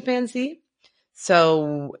than a chimpanzee.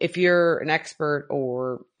 So if you're an expert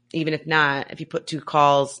or even if not, if you put two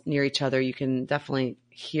calls near each other, you can definitely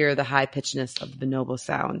hear the high pitchedness of the bonobo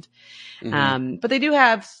sound. Mm-hmm. But they do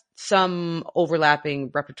have some overlapping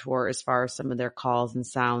repertoire as far as some of their calls and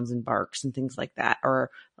sounds and barks and things like that. Or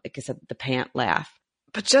like I said, the pant laugh.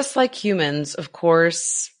 But just like humans, of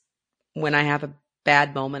course, when I have a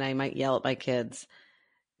bad moment, I might yell at my kids.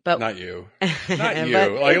 But not you. Not you.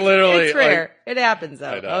 Like literally. It's rare. Like, it happens though.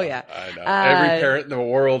 I know, Oh yeah. I know. Every parent in the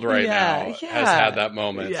world right now has had that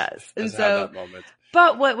moment. Yes. Has had that moment.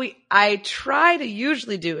 But I try to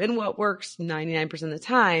usually do, and what works 99% of the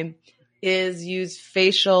time, is use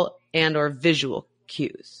facial and or visual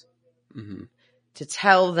cues to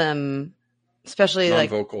tell them, especially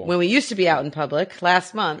non-vocal. like when we used to be out in public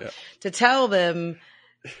last month, to tell them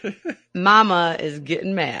mama is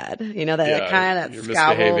getting mad. You know, that kind of that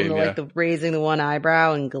scowl and like the raising the one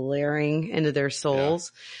eyebrow and glaring into their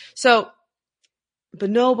souls. So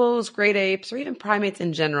bonobos, great apes, or even primates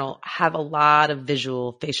in general have a lot of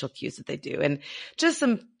visual facial cues that they do. And just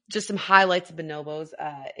some highlights of bonobos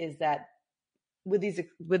is that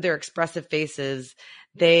with their expressive faces,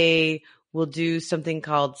 they will do something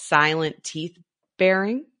called silent teeth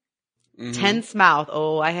baring. Tense mouth.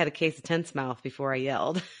 Oh, I had a case of tense mouth before I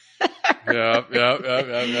yelled. Tense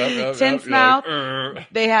mouth. Like,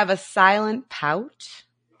 they have a silent pout.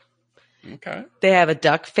 Okay. They have a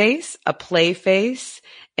duck face, a play face,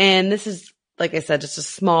 and this is, like I said, just a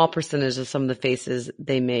small percentage of some of the faces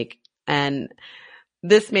they make. And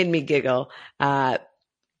this made me giggle.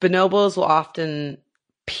 Bonobos will often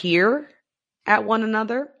peer at one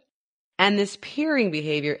another, and this peering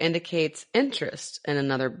behavior indicates interest in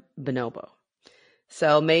another bonobo.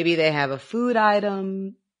 So maybe they have a food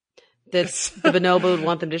item that the bonobo would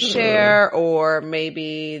want them to share, or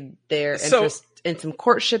maybe they're interested in some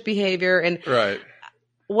courtship behavior, and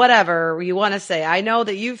whatever you want to say. I know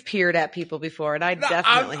that you've peered at people before, and I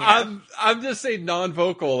definitely have. I'm just saying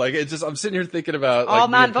non-vocal. Like it's just, I'm sitting here thinking about all like,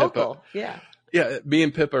 non-vocal. Yeah, me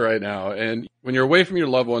and Pippa right now. And when you're away from your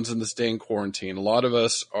loved ones in this day in quarantine, a lot of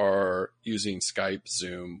us are using Skype,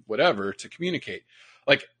 Zoom, whatever to communicate.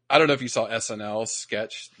 Like, I don't know if you saw SNL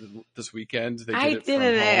sketch this weekend. They did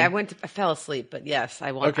it from home. I fell asleep, but yes,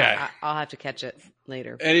 I want. Okay. I'll have to catch it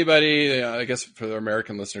later. Anybody, I guess for the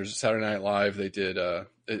American listeners, Saturday Night Live, they did,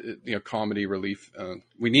 comedy relief.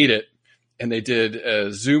 We need it. And they did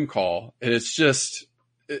a Zoom call, and it's just,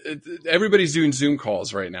 everybody's doing Zoom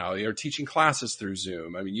calls right now. They're teaching classes through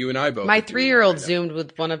Zoom. I mean, you and I both. My 3-year-old Zoomed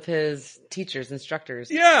with one of his instructors.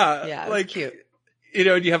 Yeah. Like cute. You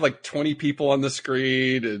know, you have like 20 people on the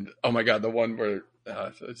screen, and oh my God, the one where,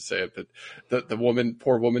 say it, but the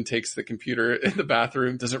poor woman takes the computer in the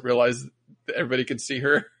bathroom, doesn't realize that everybody can see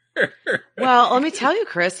her. Well, let me tell you,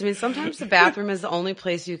 Chris, I mean, sometimes the bathroom is the only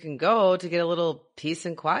place you can go to get a little peace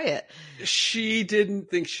and quiet. She didn't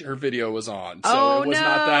think her video was on, so it was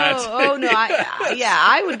not that. Oh no.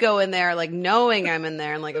 I would go in there like knowing I'm in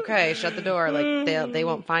there and like, okay, shut the door. Like they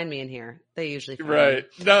won't find me in here. They usually find me.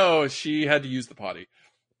 No, she had to use the potty.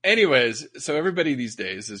 Anyways, so everybody these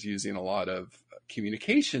days is using a lot of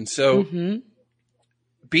communication. So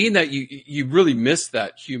being that you really miss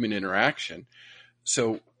that human interaction.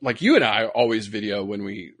 So like you and I always video when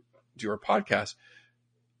we do our podcast,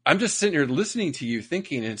 I'm just sitting here listening to you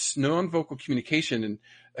thinking it's non-vocal communication. And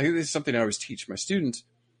I think this is something I always teach my students.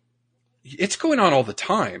 It's going on all the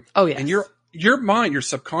time. Oh, yes. And your mind, your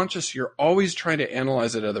subconscious, you're always trying to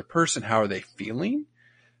analyze that other person. How are they feeling?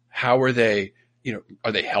 How are they,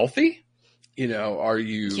 are they healthy? Are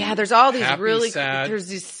you there's all these happy, sad? There's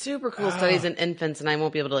these super cool studies in infants, and I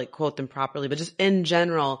won't be able to like quote them properly, but just in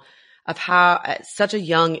general of how at such a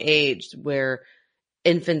young age where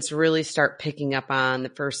infants really start picking up on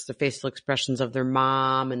the facial expressions of their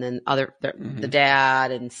mom and then the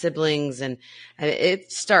dad and siblings. And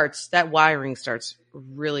that wiring starts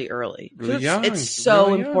really early. Really young. It's so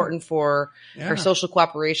really important for our social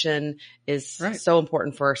cooperation is so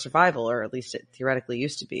important for our survival, or at least it theoretically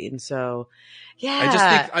used to be. And so,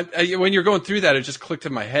 I just think when you're going through that, it just clicked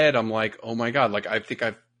in my head. I'm like, oh my God, like I think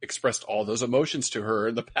I've expressed all those emotions to her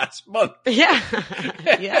in the past month. Yeah.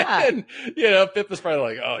 And, Pip was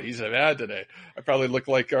probably like, oh, he's mad today. I probably look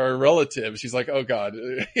like our relative. She's like, oh God,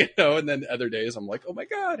 and then other days I'm like, oh my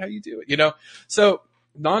God, how you doing? So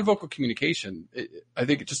non-vocal communication, I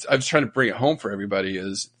think I was trying to bring it home for everybody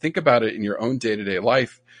is think about it in your own day-to-day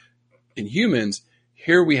life. In humans,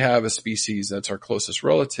 here we have a species that's our closest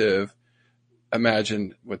relative.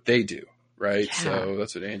 Imagine what they do. Right. Yeah. So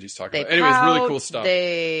that's what Angie's talking about. Anyways, really cool stuff.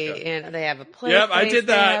 They have a play. Yep, I did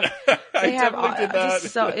that. I definitely did that.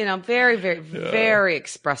 So, very, very, very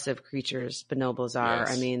expressive creatures. Bonobos are.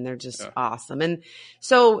 Yes. I mean, they're just awesome. And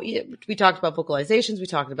so we talked about vocalizations. We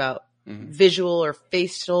talked about visual or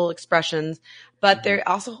facial expressions, but they're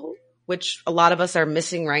also, which a lot of us are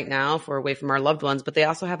missing right now if we're away from our loved ones, but they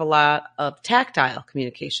also have a lot of tactile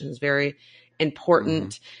communications, very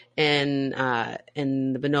important in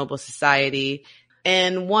the bonobo society.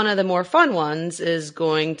 And one of the more fun ones is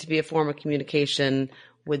going to be a form of communication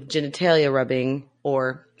with genitalia rubbing,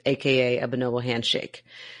 or aka a bonobo handshake.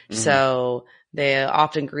 So they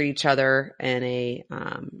often greet each other in a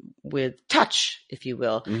with touch, if you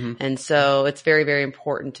will. And so it's very, very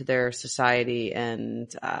important to their society.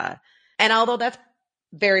 And although that's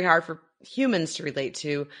very hard for humans to relate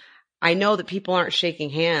to, I know that people aren't shaking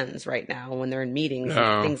hands right now when they're in meetings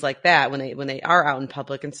and things like that, when they are out in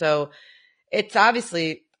public. And so it's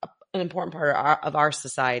obviously an important part of our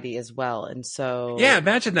society as well. And so, yeah,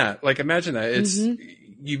 imagine that. It's,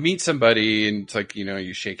 you meet somebody and it's like,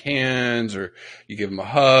 you shake hands or you give them a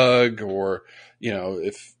hug or,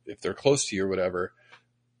 if they're close to you or whatever,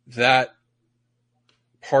 that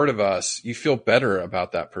part of us, you feel better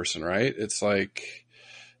about that person, right? It's like,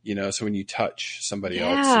 so when you touch somebody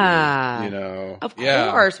else, of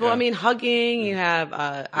course. Well, I mean, hugging, you have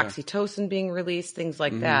oxytocin being released, things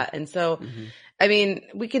like that. And so, I mean,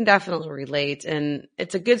 we can definitely relate, and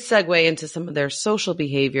it's a good segue into some of their social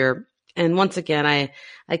behavior. And once again,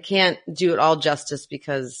 I can't do it all justice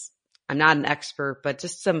because I'm not an expert, but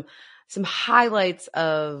just some highlights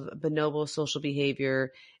of bonobo social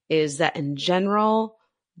behavior is that in general,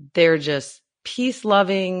 they're just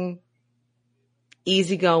peace-loving,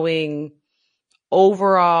 easygoing,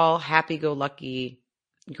 overall happy-go-lucky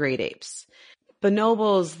great apes.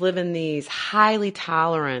 Bonobos live in these highly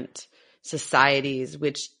tolerant societies,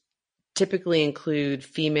 which typically include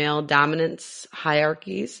female dominance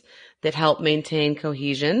hierarchies that help maintain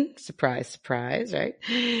cohesion. Surprise, surprise, right?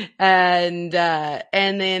 And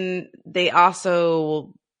then they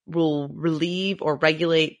also will relieve or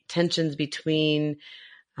regulate tensions between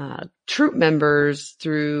troop members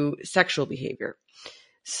through sexual behavior.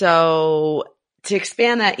 So to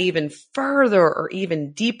expand that even further or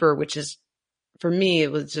even deeper, which is, for me,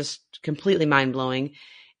 it was just completely mind-blowing,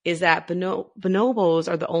 is that bonobos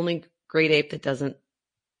are the only great ape that doesn't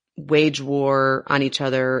wage war on each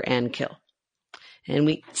other and kill.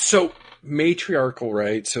 So matriarchal,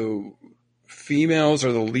 right? So females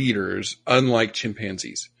are the leaders, unlike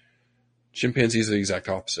chimpanzees. Chimpanzees are the exact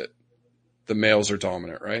opposite. The males are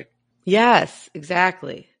dominant, right? Yes,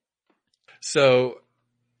 exactly. So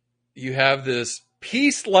you have this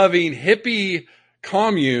peace-loving hippie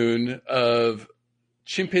commune of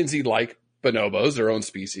chimpanzee-like bonobos, their own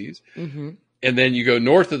species. And then you go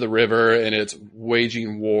north of the river and it's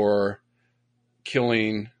waging war,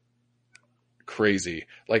 killing, crazy.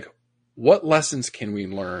 Like, what lessons can we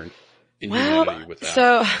learn in humanity with that?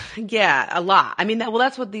 So, yeah, a lot. I mean,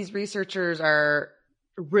 that's what these researchers are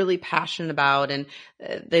really passionate about. And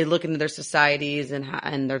they look into their societies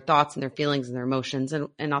and their thoughts and their feelings and their emotions.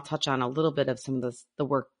 And I'll touch on a little bit of some of the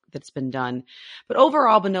work that's been done. But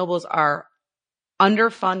overall, bonobos are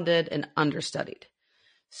underfunded and understudied.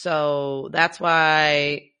 So that's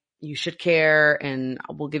why you should care. And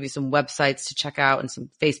we'll give you some websites to check out and some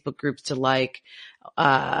Facebook groups to like,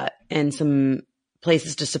 and some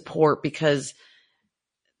places to support, because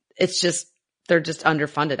they're just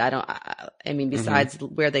underfunded. I mean, besides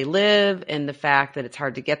where they live and the fact that it's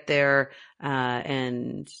hard to get there,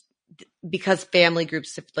 and because family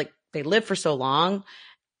groups, like, they live for so long,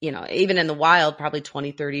 even in the wild, probably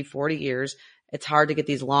 20, 30, 40 years, it's hard to get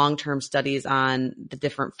these long-term studies on the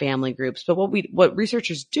different family groups. But what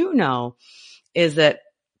researchers do know is that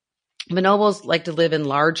bonobos like to live in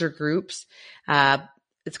larger groups.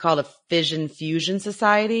 It's called a fission-fusion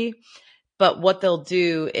society. But what they'll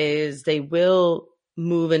do is they will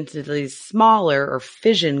move into these smaller or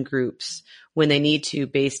fission groups when they need to,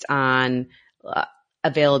 based on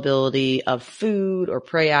availability of food or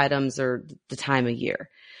prey items or the time of year.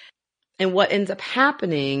 And what ends up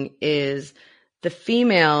happening is the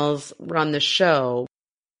females run the show.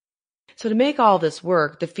 So to make all this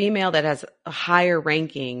work, the female that has a higher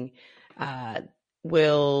ranking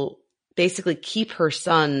will basically keep her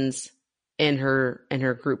sons in her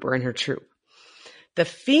group or in her troop. The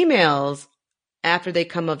females, after they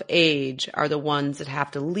come of age, are the ones that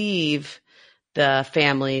have to leave the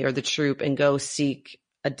family or the troop and go seek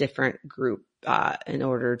a different group in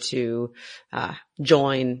order to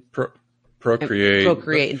join,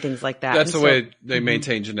 procreate and things like that. That's the way they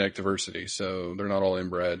maintain genetic diversity. So they're not all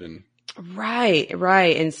inbred and right.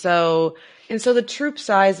 And so the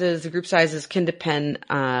group sizes can depend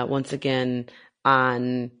once again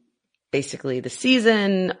on basically the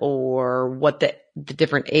season or what the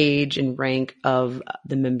different age and rank of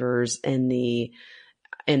the members in the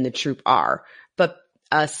troop are. But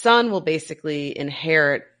a son will basically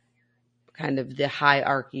inherit kind of the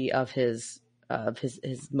hierarchy of his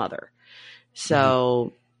mother.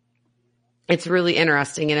 So it's really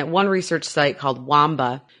interesting. And at one research site called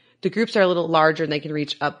Wamba, the groups are a little larger and they can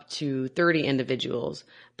reach up to 30 individuals.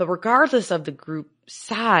 But regardless of the group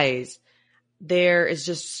size, there is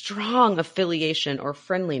just strong affiliation or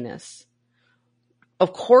friendliness,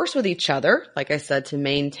 of course, with each other, like I said, to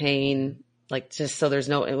maintain, like, just so there's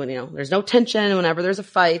no, there's no tension. Whenever there's a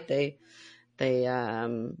fight, they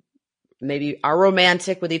maybe are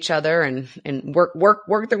romantic with each other and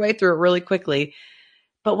work their way through it really quickly.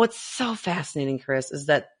 But what's so fascinating, Chris, is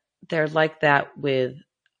that they're like that with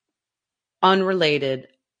unrelated,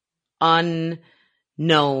 unknown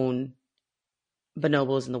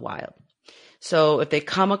bonobos in the wild. So if they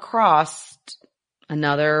come across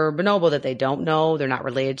another bonobo that they don't know, they're not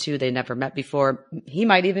related to, they never met before, he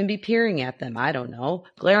might even be peering at them. I don't know,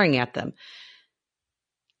 glaring at them.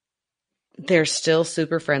 They're still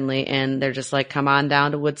super friendly, and they're just like, come on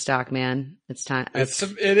down to Woodstock, man. It's time.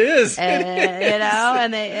 It is.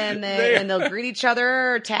 And they'll greet each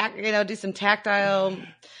other, do some tactile,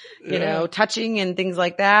 touching and things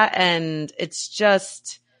like that. And it's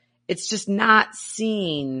just not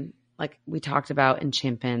seen like we talked about in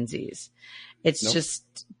chimpanzees. It's just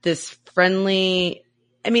this friendly.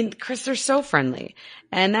 I mean, Chris, they're so friendly.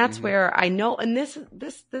 And that's where I know, and this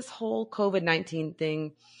whole COVID-19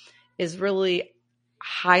 thing is really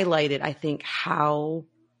highlighted, I think, how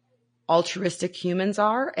altruistic humans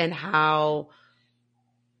are and how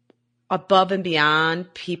above and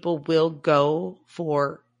beyond people will go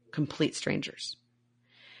for complete strangers.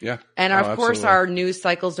 Yeah. And of course, our news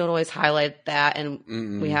cycles don't always highlight that.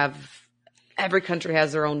 And we have, every country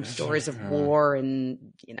has their own stories of war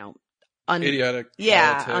and, idiotic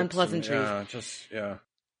unpleasantries.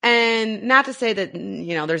 And not to say that,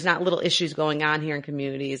 there's not little issues going on here in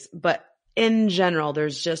communities, but in general,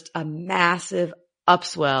 there's just a massive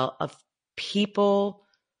upswell of people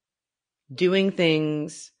doing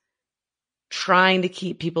things, trying to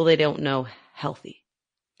keep people they don't know healthy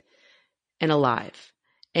and alive,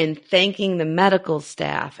 and thanking the medical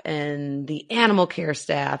staff and the animal care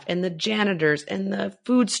staff and the janitors and the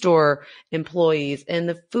food store employees and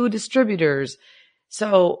the food distributors.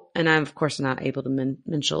 So, and I'm of course not able to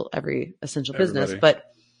mention every essential business, but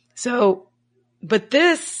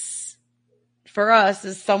this for us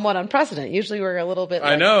is somewhat unprecedented. Usually we're a little bit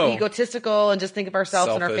egotistical and just think of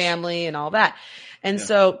ourselves and our family and all that. And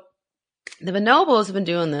so the bonobos have been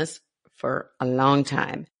doing this for a long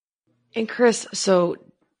time. And Chris, so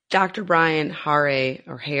Dr. Brian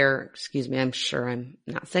Hare, excuse me, I'm sure I'm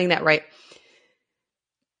not saying that right,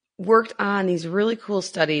 worked on these really cool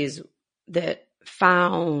studies that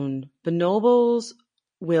found bonobos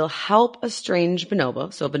will help a strange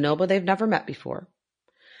bonobo. So a bonobo they've never met before,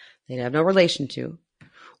 they have no relation to,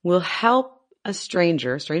 will help a strange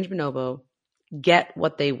bonobo get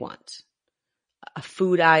what they want. A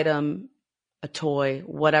food item, a toy,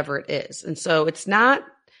 whatever it is. And so it's not,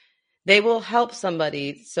 they will help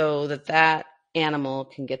somebody so that animal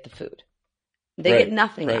can get the food. They get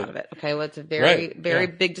nothing out of it. Okay. Well, it's a very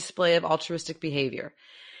big display of altruistic behavior.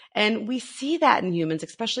 And we see that in humans,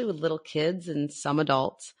 especially with little kids and some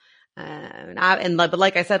adults. But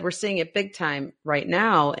like I said, we're seeing it big time right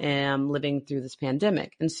now, living through this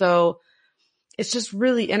pandemic. And so it's just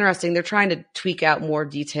really interesting. They're trying to tweak out more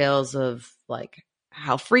details of like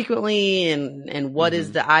how frequently and what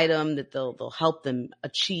is the item that they'll help them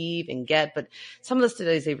achieve and get. But some of the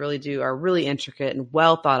studies they really do are really intricate and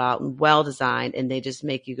well thought out and well designed. And they just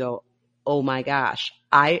make you go, oh my gosh,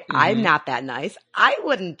 I'm not that nice. I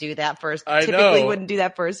wouldn't do that wouldn't do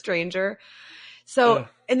that for a stranger. So,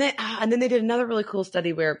 and then they did another really cool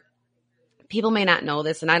study where people may not know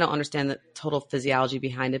this, and I don't understand the total physiology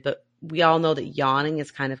behind it, but we all know that yawning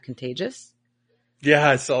is kind of contagious. Yeah,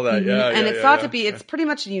 I saw that. Yeah. And it's thought to be, it's pretty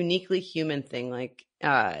much a uniquely human thing, like,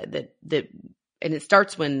 and it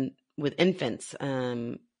starts with infants,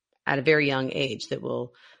 at a very young age that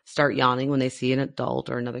will start yawning when they see an adult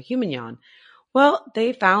or another human yawn. Well,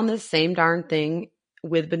 they found this same darn thing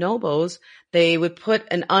with bonobos. They would put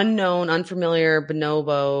an unknown, unfamiliar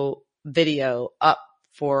bonobo video up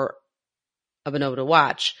for a bonobo to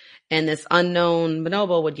watch. And this unknown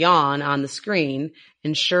bonobo would yawn on the screen.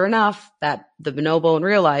 And sure enough, that the bonobo in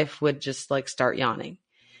real life would just like start yawning.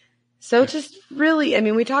 So just really, I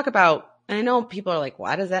mean, we talk about, and I know people are like,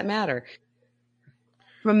 why does that matter?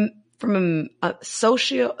 From a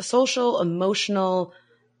social, emotional,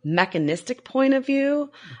 mechanistic point of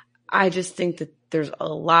view, I just think that there's a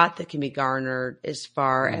lot that can be garnered as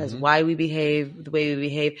far as why we behave the way we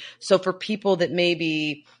behave. So for people that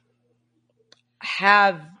maybe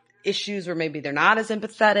have issues where maybe they're not as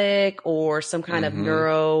empathetic or some kind of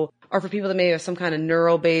or for people that may have some kind of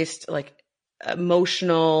neuro-based, like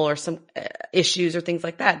emotional or some issues or things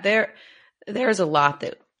like that, there's a lot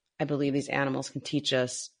that I believe these animals can teach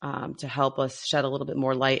us, to help us shed a little bit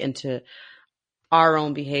more light into our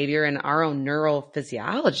own behavior and our own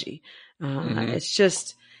neurophysiology. It's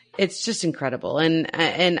just incredible.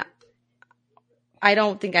 And I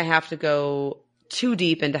don't think I have to go too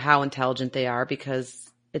deep into how intelligent they are,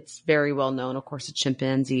 because it's very well known. Of course, the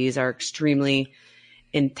chimpanzees are extremely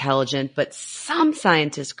intelligent, but some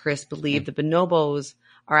scientists, Chris, believe the bonobos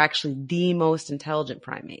are actually the most intelligent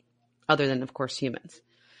primate, other than, of course, humans.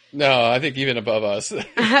 No, I think even above us.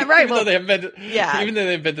 Right. Even though they haven't been even though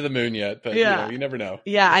they haven't been to the moon yet, but you never know.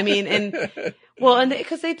 Yeah. I mean, and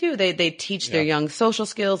because they do, they teach their young social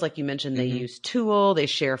skills. Like you mentioned, they use tool, they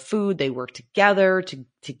share food, they work together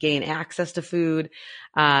to gain access to food.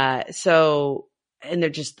 And they're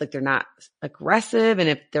just like, they're not aggressive. And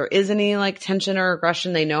if there is any like tension or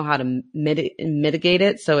aggression, they know how to mitigate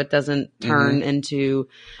it so it doesn't turn into,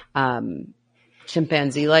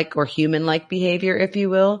 chimpanzee-like or human-like behavior, if you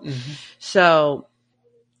will. So,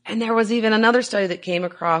 and there was even another study that came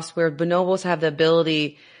across where bonobos have the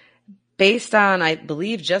ability, based on, I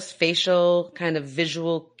believe, just facial kind of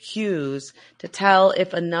visual cues, to tell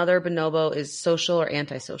if another bonobo is social or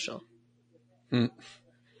antisocial.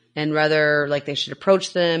 And whether like they should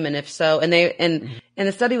approach them, and if so, and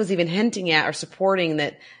the study was even hinting at or supporting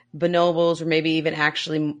that bonobos were maybe even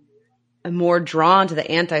actually more drawn to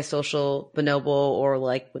the antisocial bonobo, or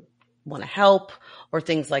like would want to help or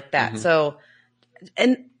things like that. So,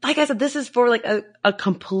 and like I said, this is for like a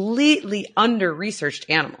completely under-researched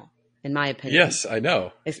animal, in my opinion. Yes, I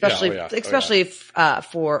know. Especially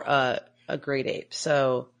for a great ape.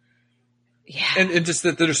 So, yeah. And just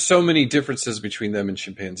that there's so many differences between them and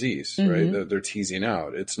chimpanzees, right? They're teasing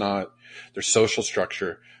out. It's not their social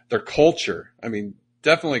structure, their culture. I mean,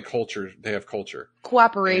 definitely culture. They have culture.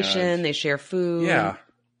 Cooperation. They share food. Yeah.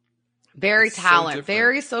 Very It's tolerant. so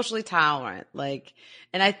very socially tolerant. Like,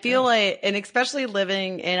 and I feel like, and especially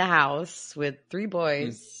living in a house with 3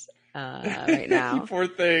 boys, right now. You poor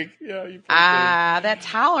thing. Yeah. You poor thing. That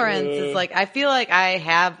tolerance is like, I feel like I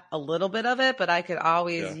have a little bit of it, but I could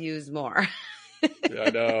always use more. Yeah, I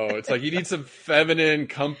know. It's like you need some feminine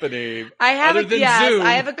company. I have Zoom.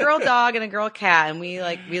 I have a girl dog and a girl cat, and we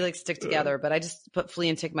stick together. But I just put flea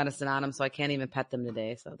and tick medicine on them, so I can't even pet them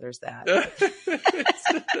today. So there's that.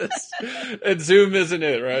 And Zoom isn't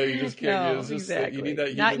it, right? You just can't. No, It's just, exactly. You need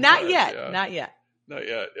that. Not touch. yet. Yeah. Not yet. Not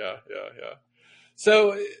yet. Yeah.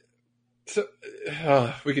 So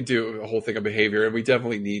we could do a whole thing on behavior, and we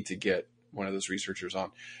definitely need to get one of those researchers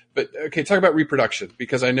on. But okay, talk about reproduction,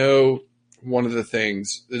 because I know one of the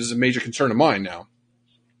things that is a major concern of mine now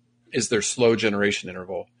is their slow generation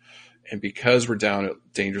interval. And because we're down at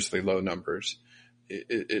dangerously low numbers,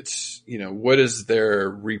 it's, what does their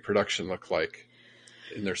reproduction look like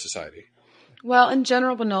in their society? Well, in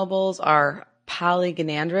general, bonobos are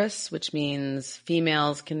polygynandrous, which means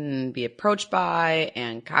females can be approached by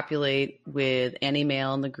and copulate with any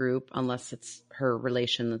male in the group, unless it's her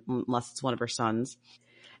relation, unless it's one of her sons.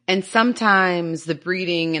 And sometimes the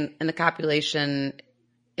breeding and the copulation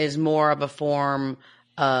is more of a form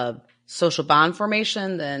of social bond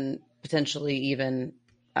formation than potentially even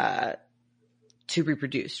to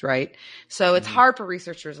reproduce, right? So it's hard for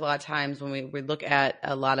researchers a lot of times when we look at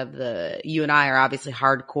a lot of you and I are obviously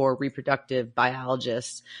hardcore reproductive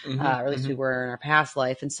biologists, or at least we were in our past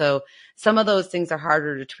life. And so some of those things are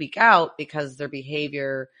harder to tweak out because their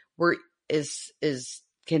behavior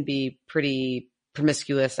can be pretty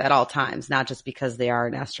promiscuous at all times, not just because they are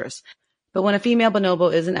an estrus. But when a female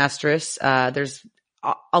bonobo is an estrus, there's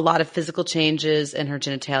a lot of physical changes in her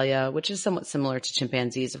genitalia, which is somewhat similar to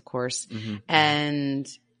chimpanzees, of course. And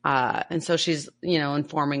so she's,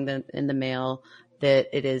 informing the male that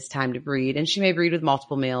it is time to breed, and she may breed with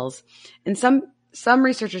multiple males. And some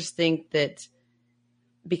researchers think that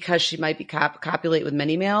because she might be copulate with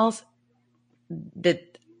many males,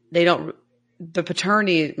 that the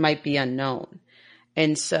paternity might be unknown.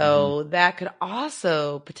 And so that could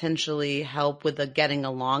also potentially help with the getting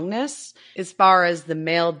alongness as far as the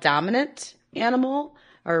male dominant animal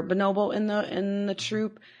or bonobo in the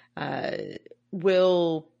troop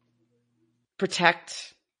will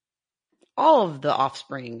protect all of the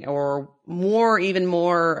offspring, or even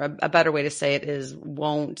more, a better way to say it is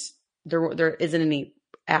there isn't any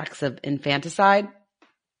acts of infanticide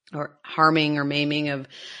or harming or maiming of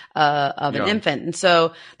an infant. And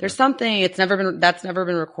so there's something that's never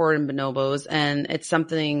been recorded in bonobos. And it's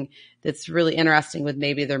something that's really interesting with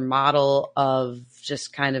maybe their model of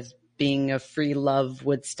just kind of being a free love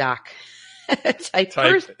Woodstock type.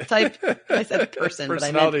 I said person, but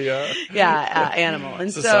I meant, animal.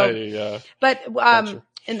 And society, but,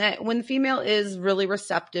 and that when the female is really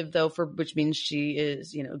receptive though, which means she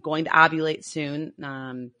is, going to ovulate soon,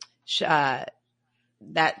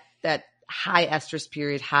 that high estrus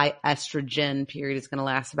period, high estrogen period is going to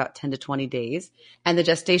last about 10 to 20 days. And the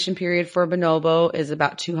gestation period for a bonobo is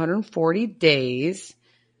about 240 days,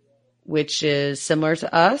 which is similar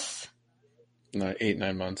to us. 8,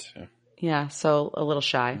 9 months. Yeah. Yeah. So a little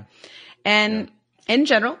shy. And in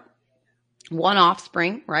general, one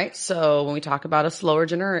offspring, right? So when we talk about a slower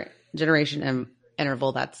generation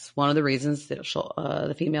interval, that's one of the reasons that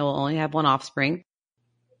the female will only have one offspring.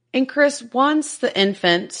 And Chris, once the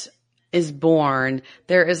infant is born,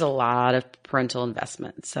 there is a lot of parental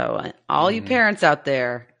investment. So all you parents out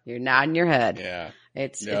there, you're nodding your head. Yeah.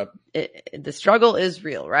 The struggle is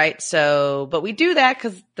real, right? So, but we do that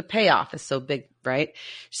because the payoff is so big, right?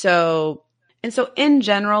 So in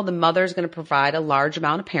general, the mother is going to provide a large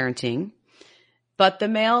amount of parenting, but the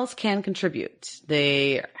males can contribute.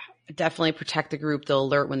 They definitely protect the group. They'll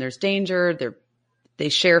alert when there's danger. They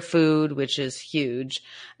share food, which is huge.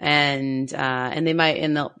 And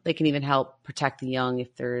they can even help protect the young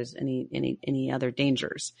if there's any other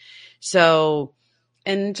dangers. So,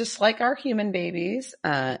 and just like our human babies,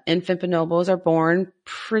 infant bonobos are born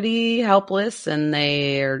pretty helpless and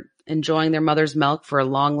they are enjoying their mother's milk for a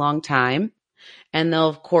long, long time. And they'll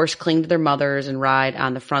of course cling to their mothers and ride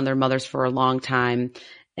on the front of their mothers for a long time.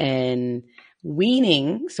 And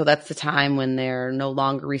weaning, so that's the time when they're no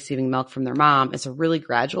longer receiving milk from their mom, is a really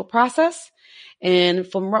gradual process. And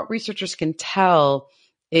from what researchers can tell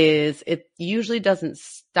is it usually doesn't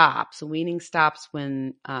stop. So weaning stops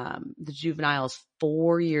when the juvenile is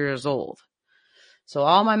 4 years old. So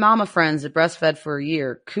all my mama friends that breastfed for a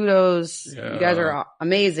year, kudos. You guys are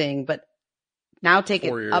amazing, but now take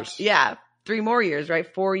 4 it up. Yeah. 3 more years, right?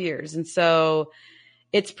 4 years. And so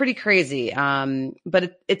it's pretty crazy.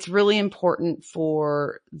 But it's really important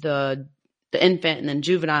for the infant and then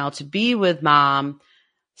juvenile to be with mom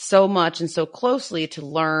so much and so closely to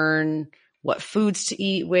learn what foods to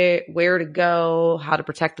eat, where to go, how to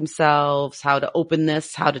protect themselves, how to open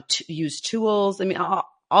this, how to use tools. I mean,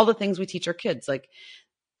 all the things we teach our kids, like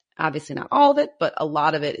obviously not all of it, but a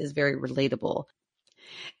lot of it is very relatable.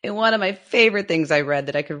 And one of my favorite things I read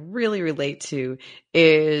that I could really relate to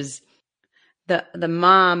is the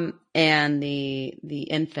mom and the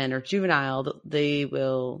infant or juvenile, they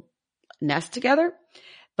will nest together.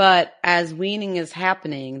 But as weaning is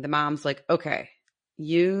happening, the mom's like, okay,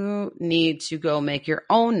 you need to go make your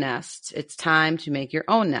own nest. It's time to make your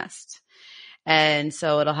own nest. And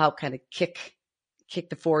so it'll help kind of kick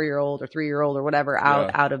the 4-year-old or 3-year-old or whatever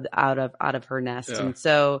out of her nest. And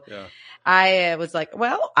so I was like,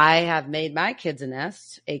 well, I have made my kids a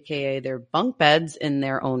nest, AKA their bunk beds in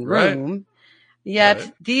their own room. Right.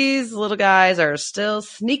 Yet these little guys are still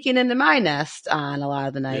sneaking into my nest on a lot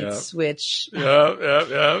of the nights, which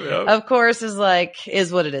of course is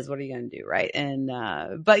what it is. What are you going to do? Right.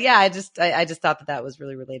 And, but yeah, I just thought that was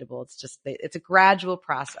really relatable. It's a gradual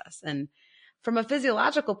process. And from a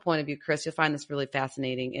physiological point of view, Chris, you'll find this really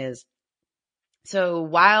fascinating so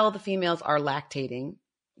while the females are lactating,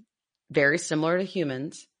 very similar to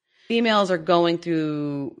humans, females are going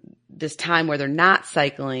through this time where they're not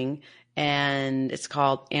cycling, and it's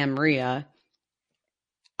called amenorrhea,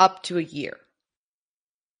 up to a year.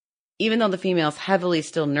 Even though the female's heavily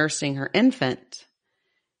still nursing her infant,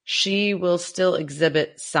 she will still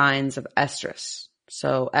exhibit signs of estrus.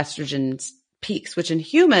 So estrogen peaks, which in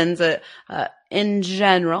humans, in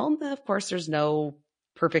general, of course, there's no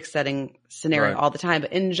perfect setting scenario all the time,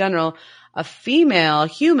 but in general, a female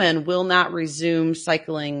human will not resume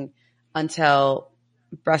cycling until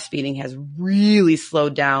breastfeeding has really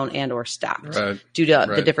slowed down and or stopped due to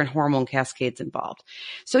the different hormone cascades involved.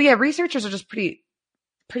 So yeah, researchers are just pretty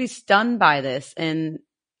stunned by this. And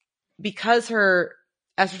because her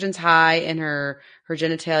estrogen's high and her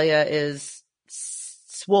genitalia is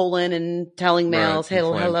swollen and telling males,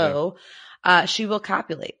 hello, she will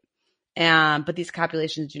copulate. But these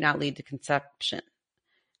copulations do not lead to conception.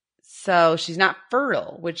 So she's not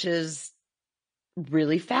fertile, which is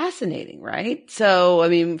really fascinating, right? So, I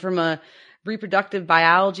mean, from a reproductive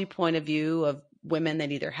biology point of view of women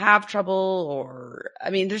that either have trouble or, I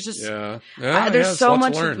mean, there's just, there's so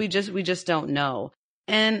much that we just don't know.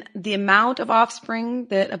 And the amount of offspring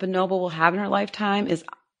that a bonobo will have in her lifetime is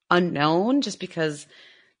unknown, just because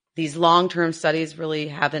these long-term studies really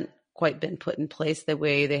haven't quite been put in place the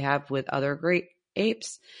way they have with other great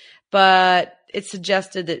apes. But it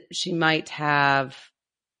suggested that she might have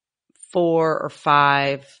 4 or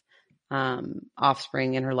 5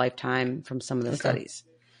 offspring in her lifetime from some of the studies.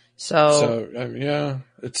 So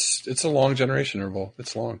it's a long generation interval.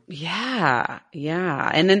 It's long. Yeah.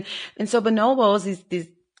 And so bonobos, these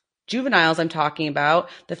juveniles I'm talking about,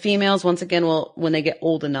 the females once again will, when they get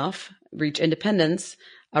old enough, reach independence,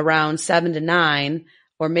 around 7 to 9,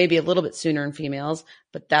 or maybe a little bit sooner in females,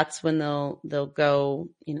 but that's when they'll go,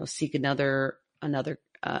 seek another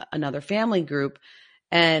family group.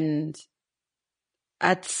 And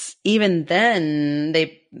that's, even then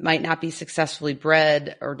they might not be successfully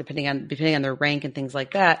bred, or depending on their rank and things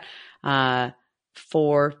like that,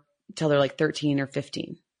 till they're like 13 or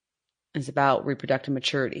 15. It's about reproductive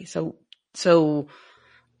maturity. So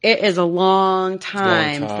it is a long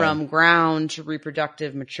time from ground to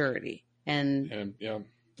reproductive maturity. And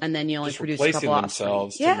then you only just produce a couple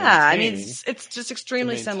themselves. offspring. Yeah. I mean, it's just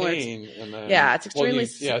extremely similar. It's extremely,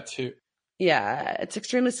 it's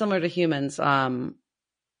extremely similar to humans.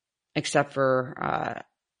 Except for,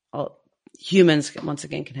 humans once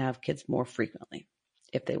again can have kids more frequently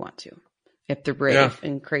if they want to. If they're brave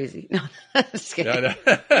and crazy. No, just kidding.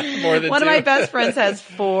 More than one of my best friends has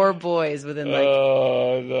 4 boys within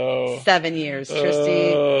 7 years.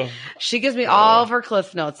 Tristy, she gives me all of her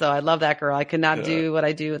cliff notes, though. I love that girl. I could not do what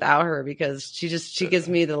I do without her, because she gives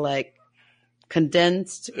me the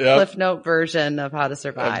condensed cliff note version of how to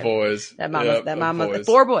survive. Boys. That mama,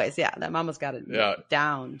 4 boys. Yeah, that mama's got it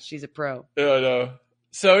down. She's a pro. Yeah, I know.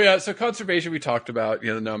 So conservation, we talked about,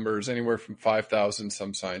 the numbers anywhere from 5,000,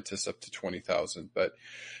 some scientists, up to 20,000. But,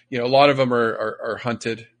 a lot of them are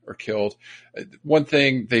hunted or killed. One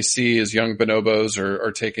thing they see is young bonobos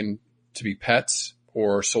are taken to be pets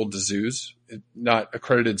or sold to zoos, not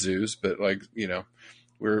accredited zoos, but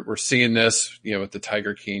we're seeing this, with the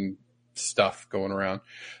Tiger King stuff going around.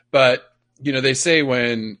 But, they say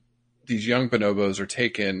when these young bonobos are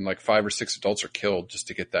taken, 5 or 6 adults are killed just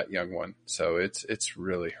to get that young one. So it's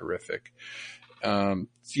really horrific.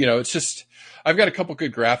 It's just, I've got a couple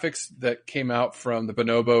good graphics that came out from the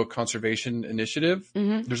Bonobo Conservation Initiative.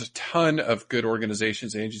 Mm-hmm. There's a ton of good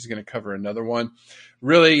organizations. Angie's going to cover another one.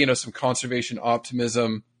 Really, some conservation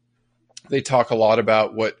optimism. They talk a lot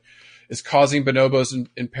about what is causing bonobos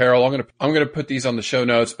in peril. I'm going to put these on the show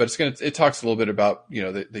notes, but it talks a little bit about,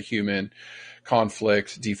 the human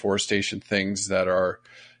conflict, deforestation, things that are,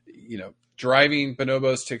 driving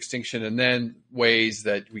bonobos to extinction, and then ways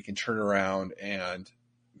that we can turn around and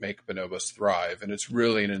make bonobos thrive. And it's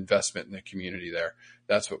really an investment in the community there.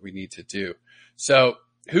 That's what we need to do. So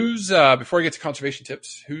before I get to conservation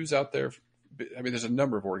tips, who's out there? I mean, there's a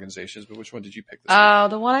number of organizations, but which one did you pick this week?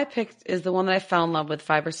 The one I picked is the one that I fell in love with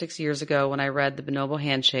 5 or 6 years ago when I read The Bonobo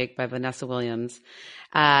Handshake by Vanessa Williams.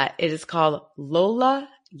 It is called Lola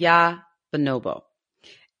Ya Bonobo.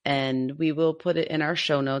 And we will put it in our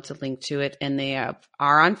show notes, a link to it. And they are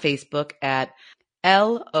on Facebook at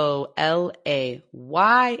LOLAYA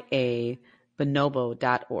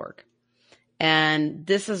bonobo.org. And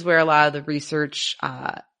this is where a lot of the research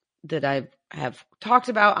that I have talked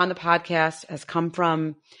about on the podcast has come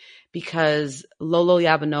from, because Lola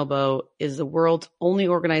Ya Bonobo is the world's only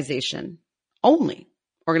organization that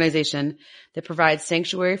provides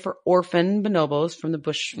sanctuary for orphan bonobos from the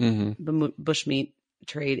bushmeat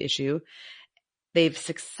trade issue. They've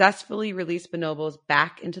successfully released bonobos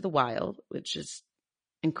back into the wild, which is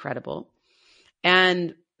incredible.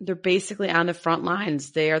 And they're basically on the front lines.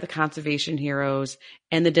 They are the conservation heroes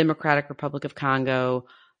in the Democratic Republic of Congo,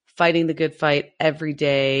 fighting the good fight every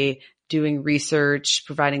day, doing research,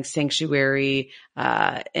 providing sanctuary,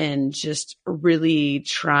 and just really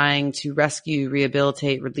trying to rescue,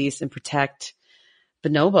 rehabilitate, release, and protect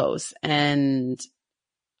bonobos. And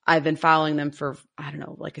I've been following them for, I don't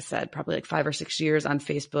know, like I said, probably 5 or 6 years on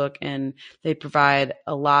Facebook, and they provide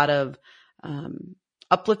a lot of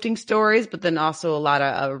uplifting stories, but then also a lot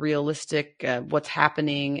of realistic what's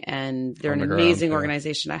happening. And they're an amazing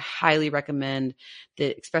organization. I highly recommend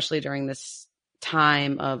that, especially during this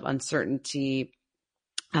time of uncertainty.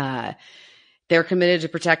 They're committed to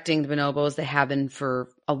protecting the bonobos. They have been for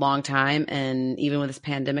a long time. And even with this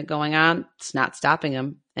pandemic going on, it's not stopping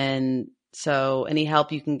them. And so any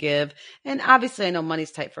help you can give, and obviously I know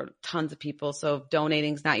money's tight for tons of people. So if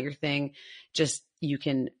donating's not your thing, just you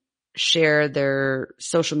can share their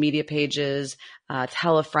social media pages,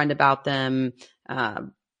 tell a friend about them,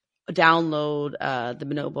 download the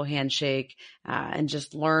Bonobo Handshake, and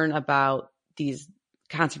just learn about these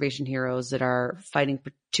conservation heroes that are fighting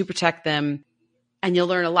to protect them. And you'll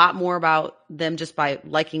learn a lot more about them just by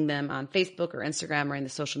liking them on Facebook or Instagram or in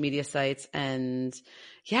the social media sites. And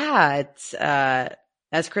yeah, it's,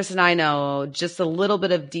 as Chris and I know, just a little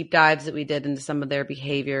bit of deep dives that we did into some of their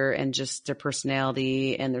behavior and just their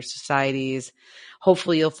personality and their societies.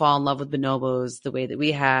 Hopefully you'll fall in love with bonobos the way that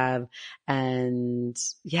we have. And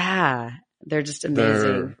yeah, they're just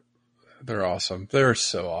amazing. They're awesome. They're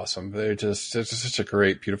so awesome. They're just such a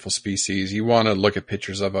great, beautiful species. You want to look at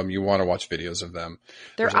pictures of them. You want to watch videos of them.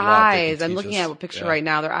 Their eyes, I'm looking at a picture right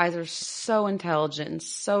now. Their eyes are so intelligent and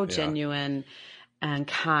so genuine and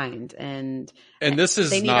kind. And this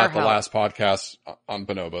is not the last podcast on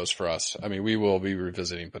bonobos for us. I mean, we will be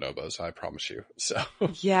revisiting bonobos, I promise you. So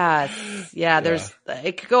yes. Yeah. There's,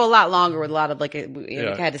 it could go a lot longer with a lot of we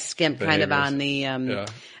had to skimp kind of on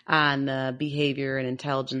the behavior and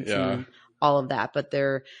intelligence and all of that, but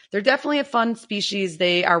they're definitely a fun species.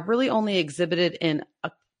 They are really only exhibited in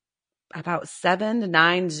about 7 to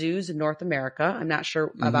 9 zoos in North America. I'm not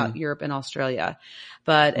sure about Europe and Australia,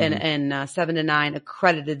 but in 7 to 9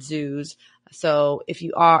 accredited zoos. So if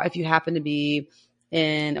you happen to be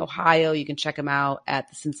in Ohio, you can check them out at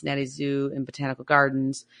the Cincinnati Zoo and Botanical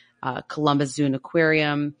Gardens, Columbus Zoo and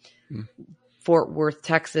Aquarium, Fort Worth,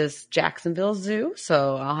 Texas, Jacksonville Zoo.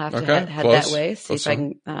 So I'll have to head that way, see if I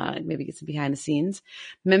can maybe get some behind the scenes.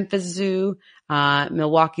 Memphis Zoo,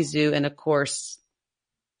 Milwaukee Zoo, and of course,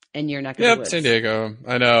 in your neck of the woods. San Diego.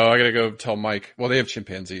 I know. I got to go tell Mike. Well, they have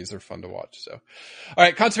chimpanzees. They're fun to watch. So, all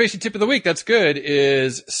right. Conservation tip of the week. That's good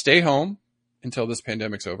is stay home until this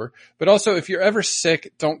pandemic's over. But also, if you're ever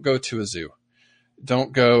sick, don't go to a zoo.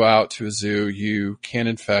 Don't go out to a zoo. You can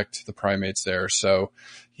infect the primates there. So,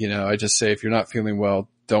 I just say if you're not feeling well,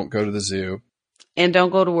 don't go to the zoo. And don't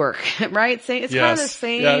go to work, right? It's kind of the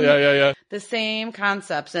same, the same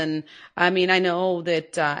concepts. And I mean, I know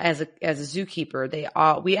that, as a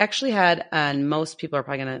zookeeper, we actually had, and most people are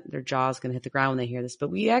probably their jaw's gonna hit the ground when they hear this, but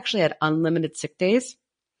we actually had unlimited sick days.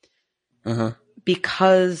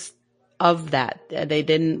 Because of that. They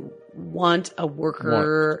didn't want a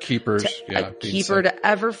worker, to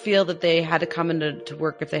ever feel that they had to come into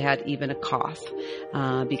work if they had even a cough,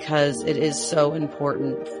 because it is so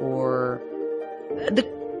important for the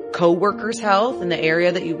co-worker's health in the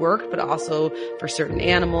area that you work, but also for certain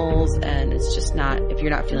animals. And it's just not, if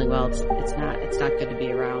you're not feeling well, it's not good to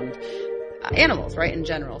be around animals, right? In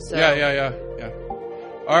general. So yeah.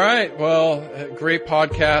 All right. Well, great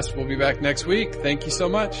podcast. We'll be back next week. Thank you so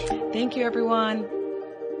much. Thank you, everyone.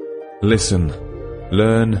 Listen,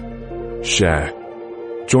 learn, share.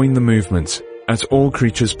 Join the movement at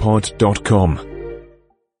allcreaturespod.com.